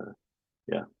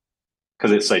 Yeah.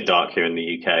 Because it's so dark here in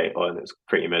the UK, and it's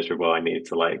pretty miserable. I need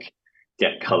to like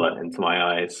get color into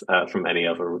my eyes from any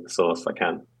other source I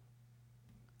can.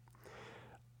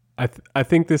 I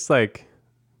think this like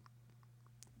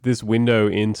this window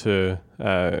into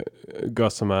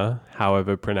Gossamer,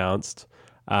 however pronounced,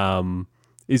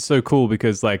 is so cool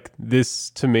because like this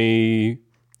to me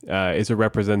is a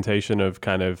representation of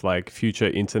kind of like future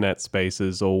internet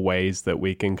spaces or ways that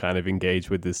we can kind of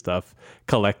engage with this stuff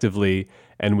collectively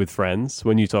and with friends.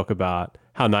 When you talk about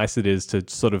how nice it is to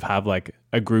sort of have like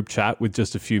a group chat with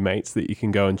just a few mates that you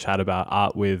can go and chat about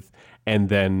art with, and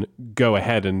then go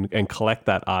ahead and collect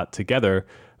that art together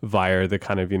via the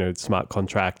kind of, smart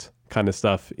contract kind of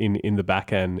stuff in the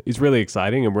back end is really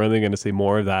exciting. And we're only going to see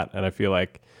more of that. And I feel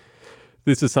like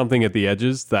this is something at the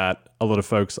edges that a lot of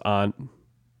folks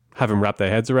haven't wrapped their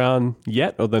heads around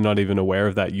yet, or they're not even aware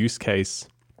of that use case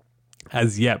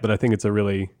as yet. But I think it's a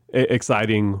really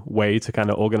exciting way to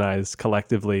kind of organize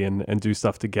collectively and do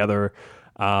stuff together.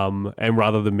 And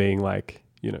rather than being like,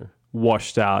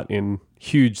 washed out in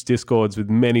huge discords with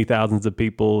many thousands of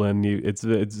people, and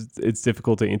it's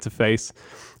difficult to interface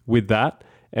with that.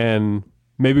 And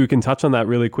maybe we can touch on that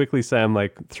really quickly, Sam,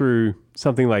 like through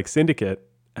something like Syndicate,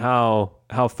 how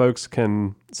folks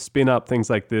can spin up things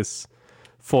like this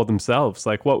for themselves.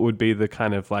 Like what would be the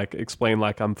kind of like explain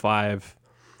like I'm five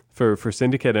for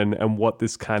Syndicate, and what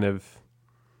this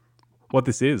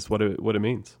is, what it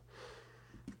means.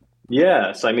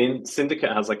 Yeah, so I mean,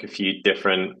 Syndicate has like a few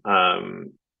different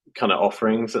kind of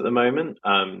offerings at the moment,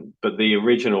 but the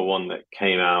original one that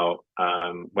came out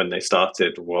when they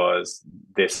started was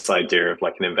this idea of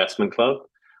like an investment club.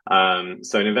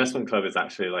 So an investment club is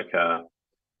actually like a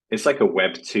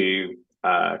Web2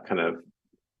 kind of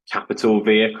capital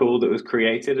vehicle that was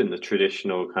created in the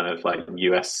traditional kind of like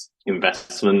US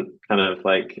investment kind of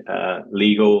like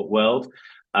legal world.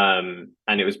 And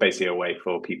it was basically a way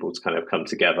for people to kind of come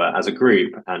together as a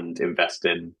group and invest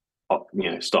in,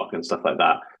 stock and stuff like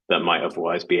that might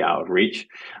otherwise be out of reach.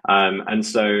 And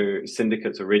so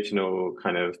Syndicate's original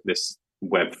kind of this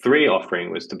Web3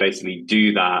 offering was to basically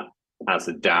do that as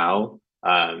a DAO.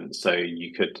 So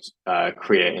you could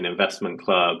create an investment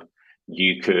club.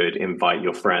 You could invite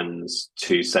your friends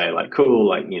to say like, cool,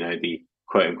 like, the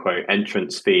quote unquote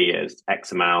entrance fee is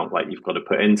X amount, like you've got to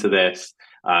put into this.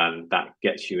 That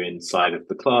gets you inside of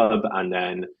the club, and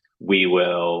then we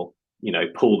will,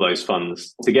 pull those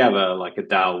funds together like a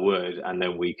DAO would, and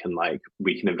then we can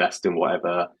invest in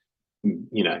whatever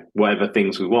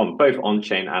things we want, both on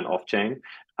chain and off chain.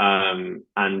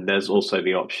 And there's also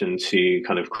the option to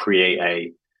kind of create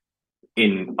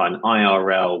an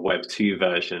IRL Web2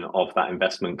 version of that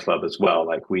investment club as well.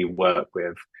 Like we work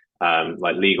with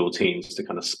like legal teams to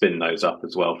kind of spin those up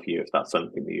as well for you, if that's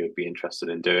something that you would be interested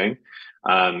in doing.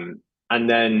 And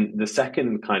then the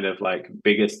second kind of like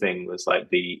biggest thing was like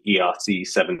the ERC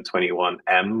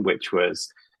 721M, which was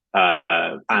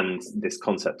and this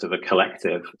concept of a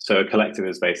collective. So a collective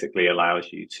is basically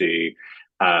allows you to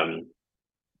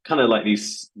kind of like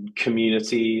these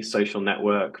community social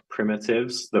network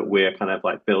primitives that we're kind of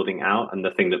like building out. And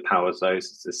the thing that powers those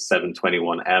is this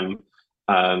 721M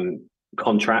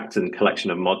contract and collection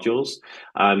of modules.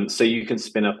 So you can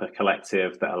spin up a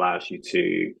collective that allows you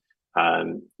to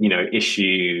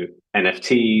issue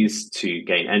NFTs to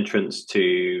gain entrance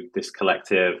to this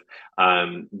collective.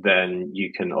 Then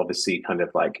you can obviously kind of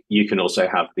like, you can also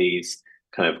have these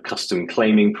kind of custom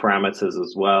claiming parameters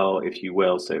as well, if you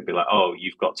will. So it'd be like, oh,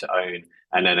 you've got to own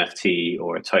an NFT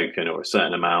or a token or a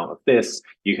certain amount of this.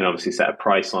 You can obviously set a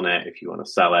price on it if you want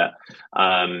to sell it.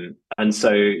 And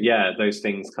so, yeah, those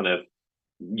things kind of,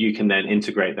 you can then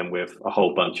integrate them with a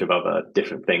whole bunch of other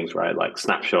different things, right? Like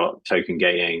Snapshot, token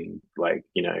gating, like,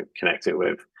 connect it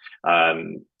with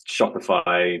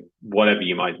Shopify, whatever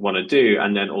you might want to do.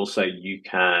 And then also you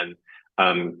can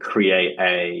create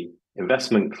a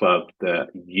investment club that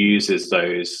uses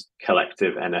those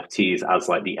collective NFTs as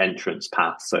like the entrance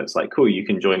path. So it's like, cool, you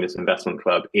can join this investment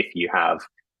club if you have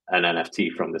an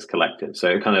NFT from this collective.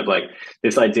 So kind of like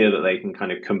this idea that they can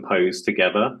kind of compose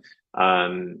together.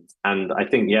 And I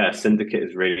think, yeah, Syndicate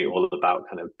is really all about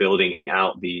kind of building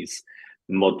out these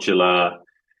modular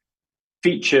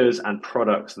features and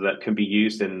products that can be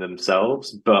used in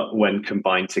themselves, but when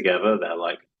combined together, they're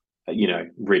like,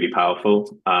 really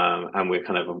powerful. And we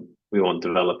want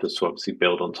developers to obviously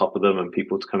build on top of them and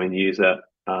people to come and use it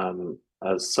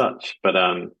as such. But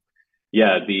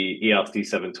yeah, the ERC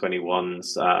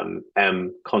 721's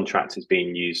M contract is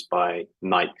being used by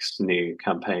Nike's new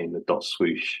campaign, the Dot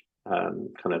Swoosh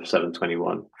kind of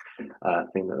 721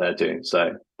 thing that they're doing.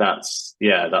 So that's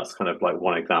kind of like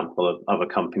one example of other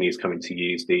companies coming to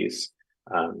use these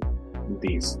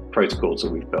protocols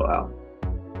that we've built out.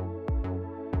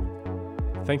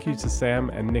 Thank you to Sam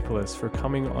and Nicolas for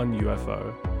coming on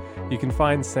UFO. You can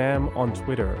find Sam on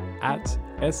Twitter at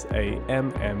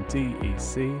SAMMDEC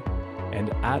and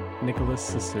at Nicolas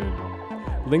Sassoon.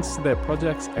 Links to their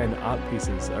projects and art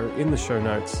pieces are in the show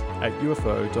notes at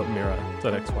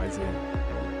ufo.mira.xyz.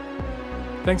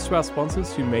 Thanks to our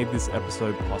sponsors who made this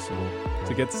episode possible.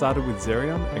 To get started with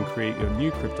Zerion and create your new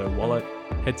crypto wallet,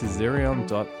 head to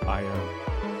zerion.io.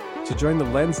 To join the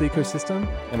Lens ecosystem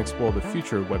and explore the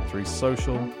future of Web3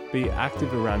 social, be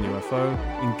active around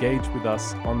UFO, engage with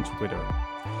us on Twitter.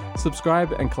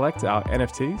 Subscribe and collect our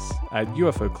NFTs at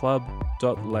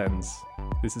ufoclub.lens.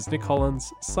 This is Nick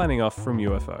Hollins signing off from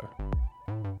UFO.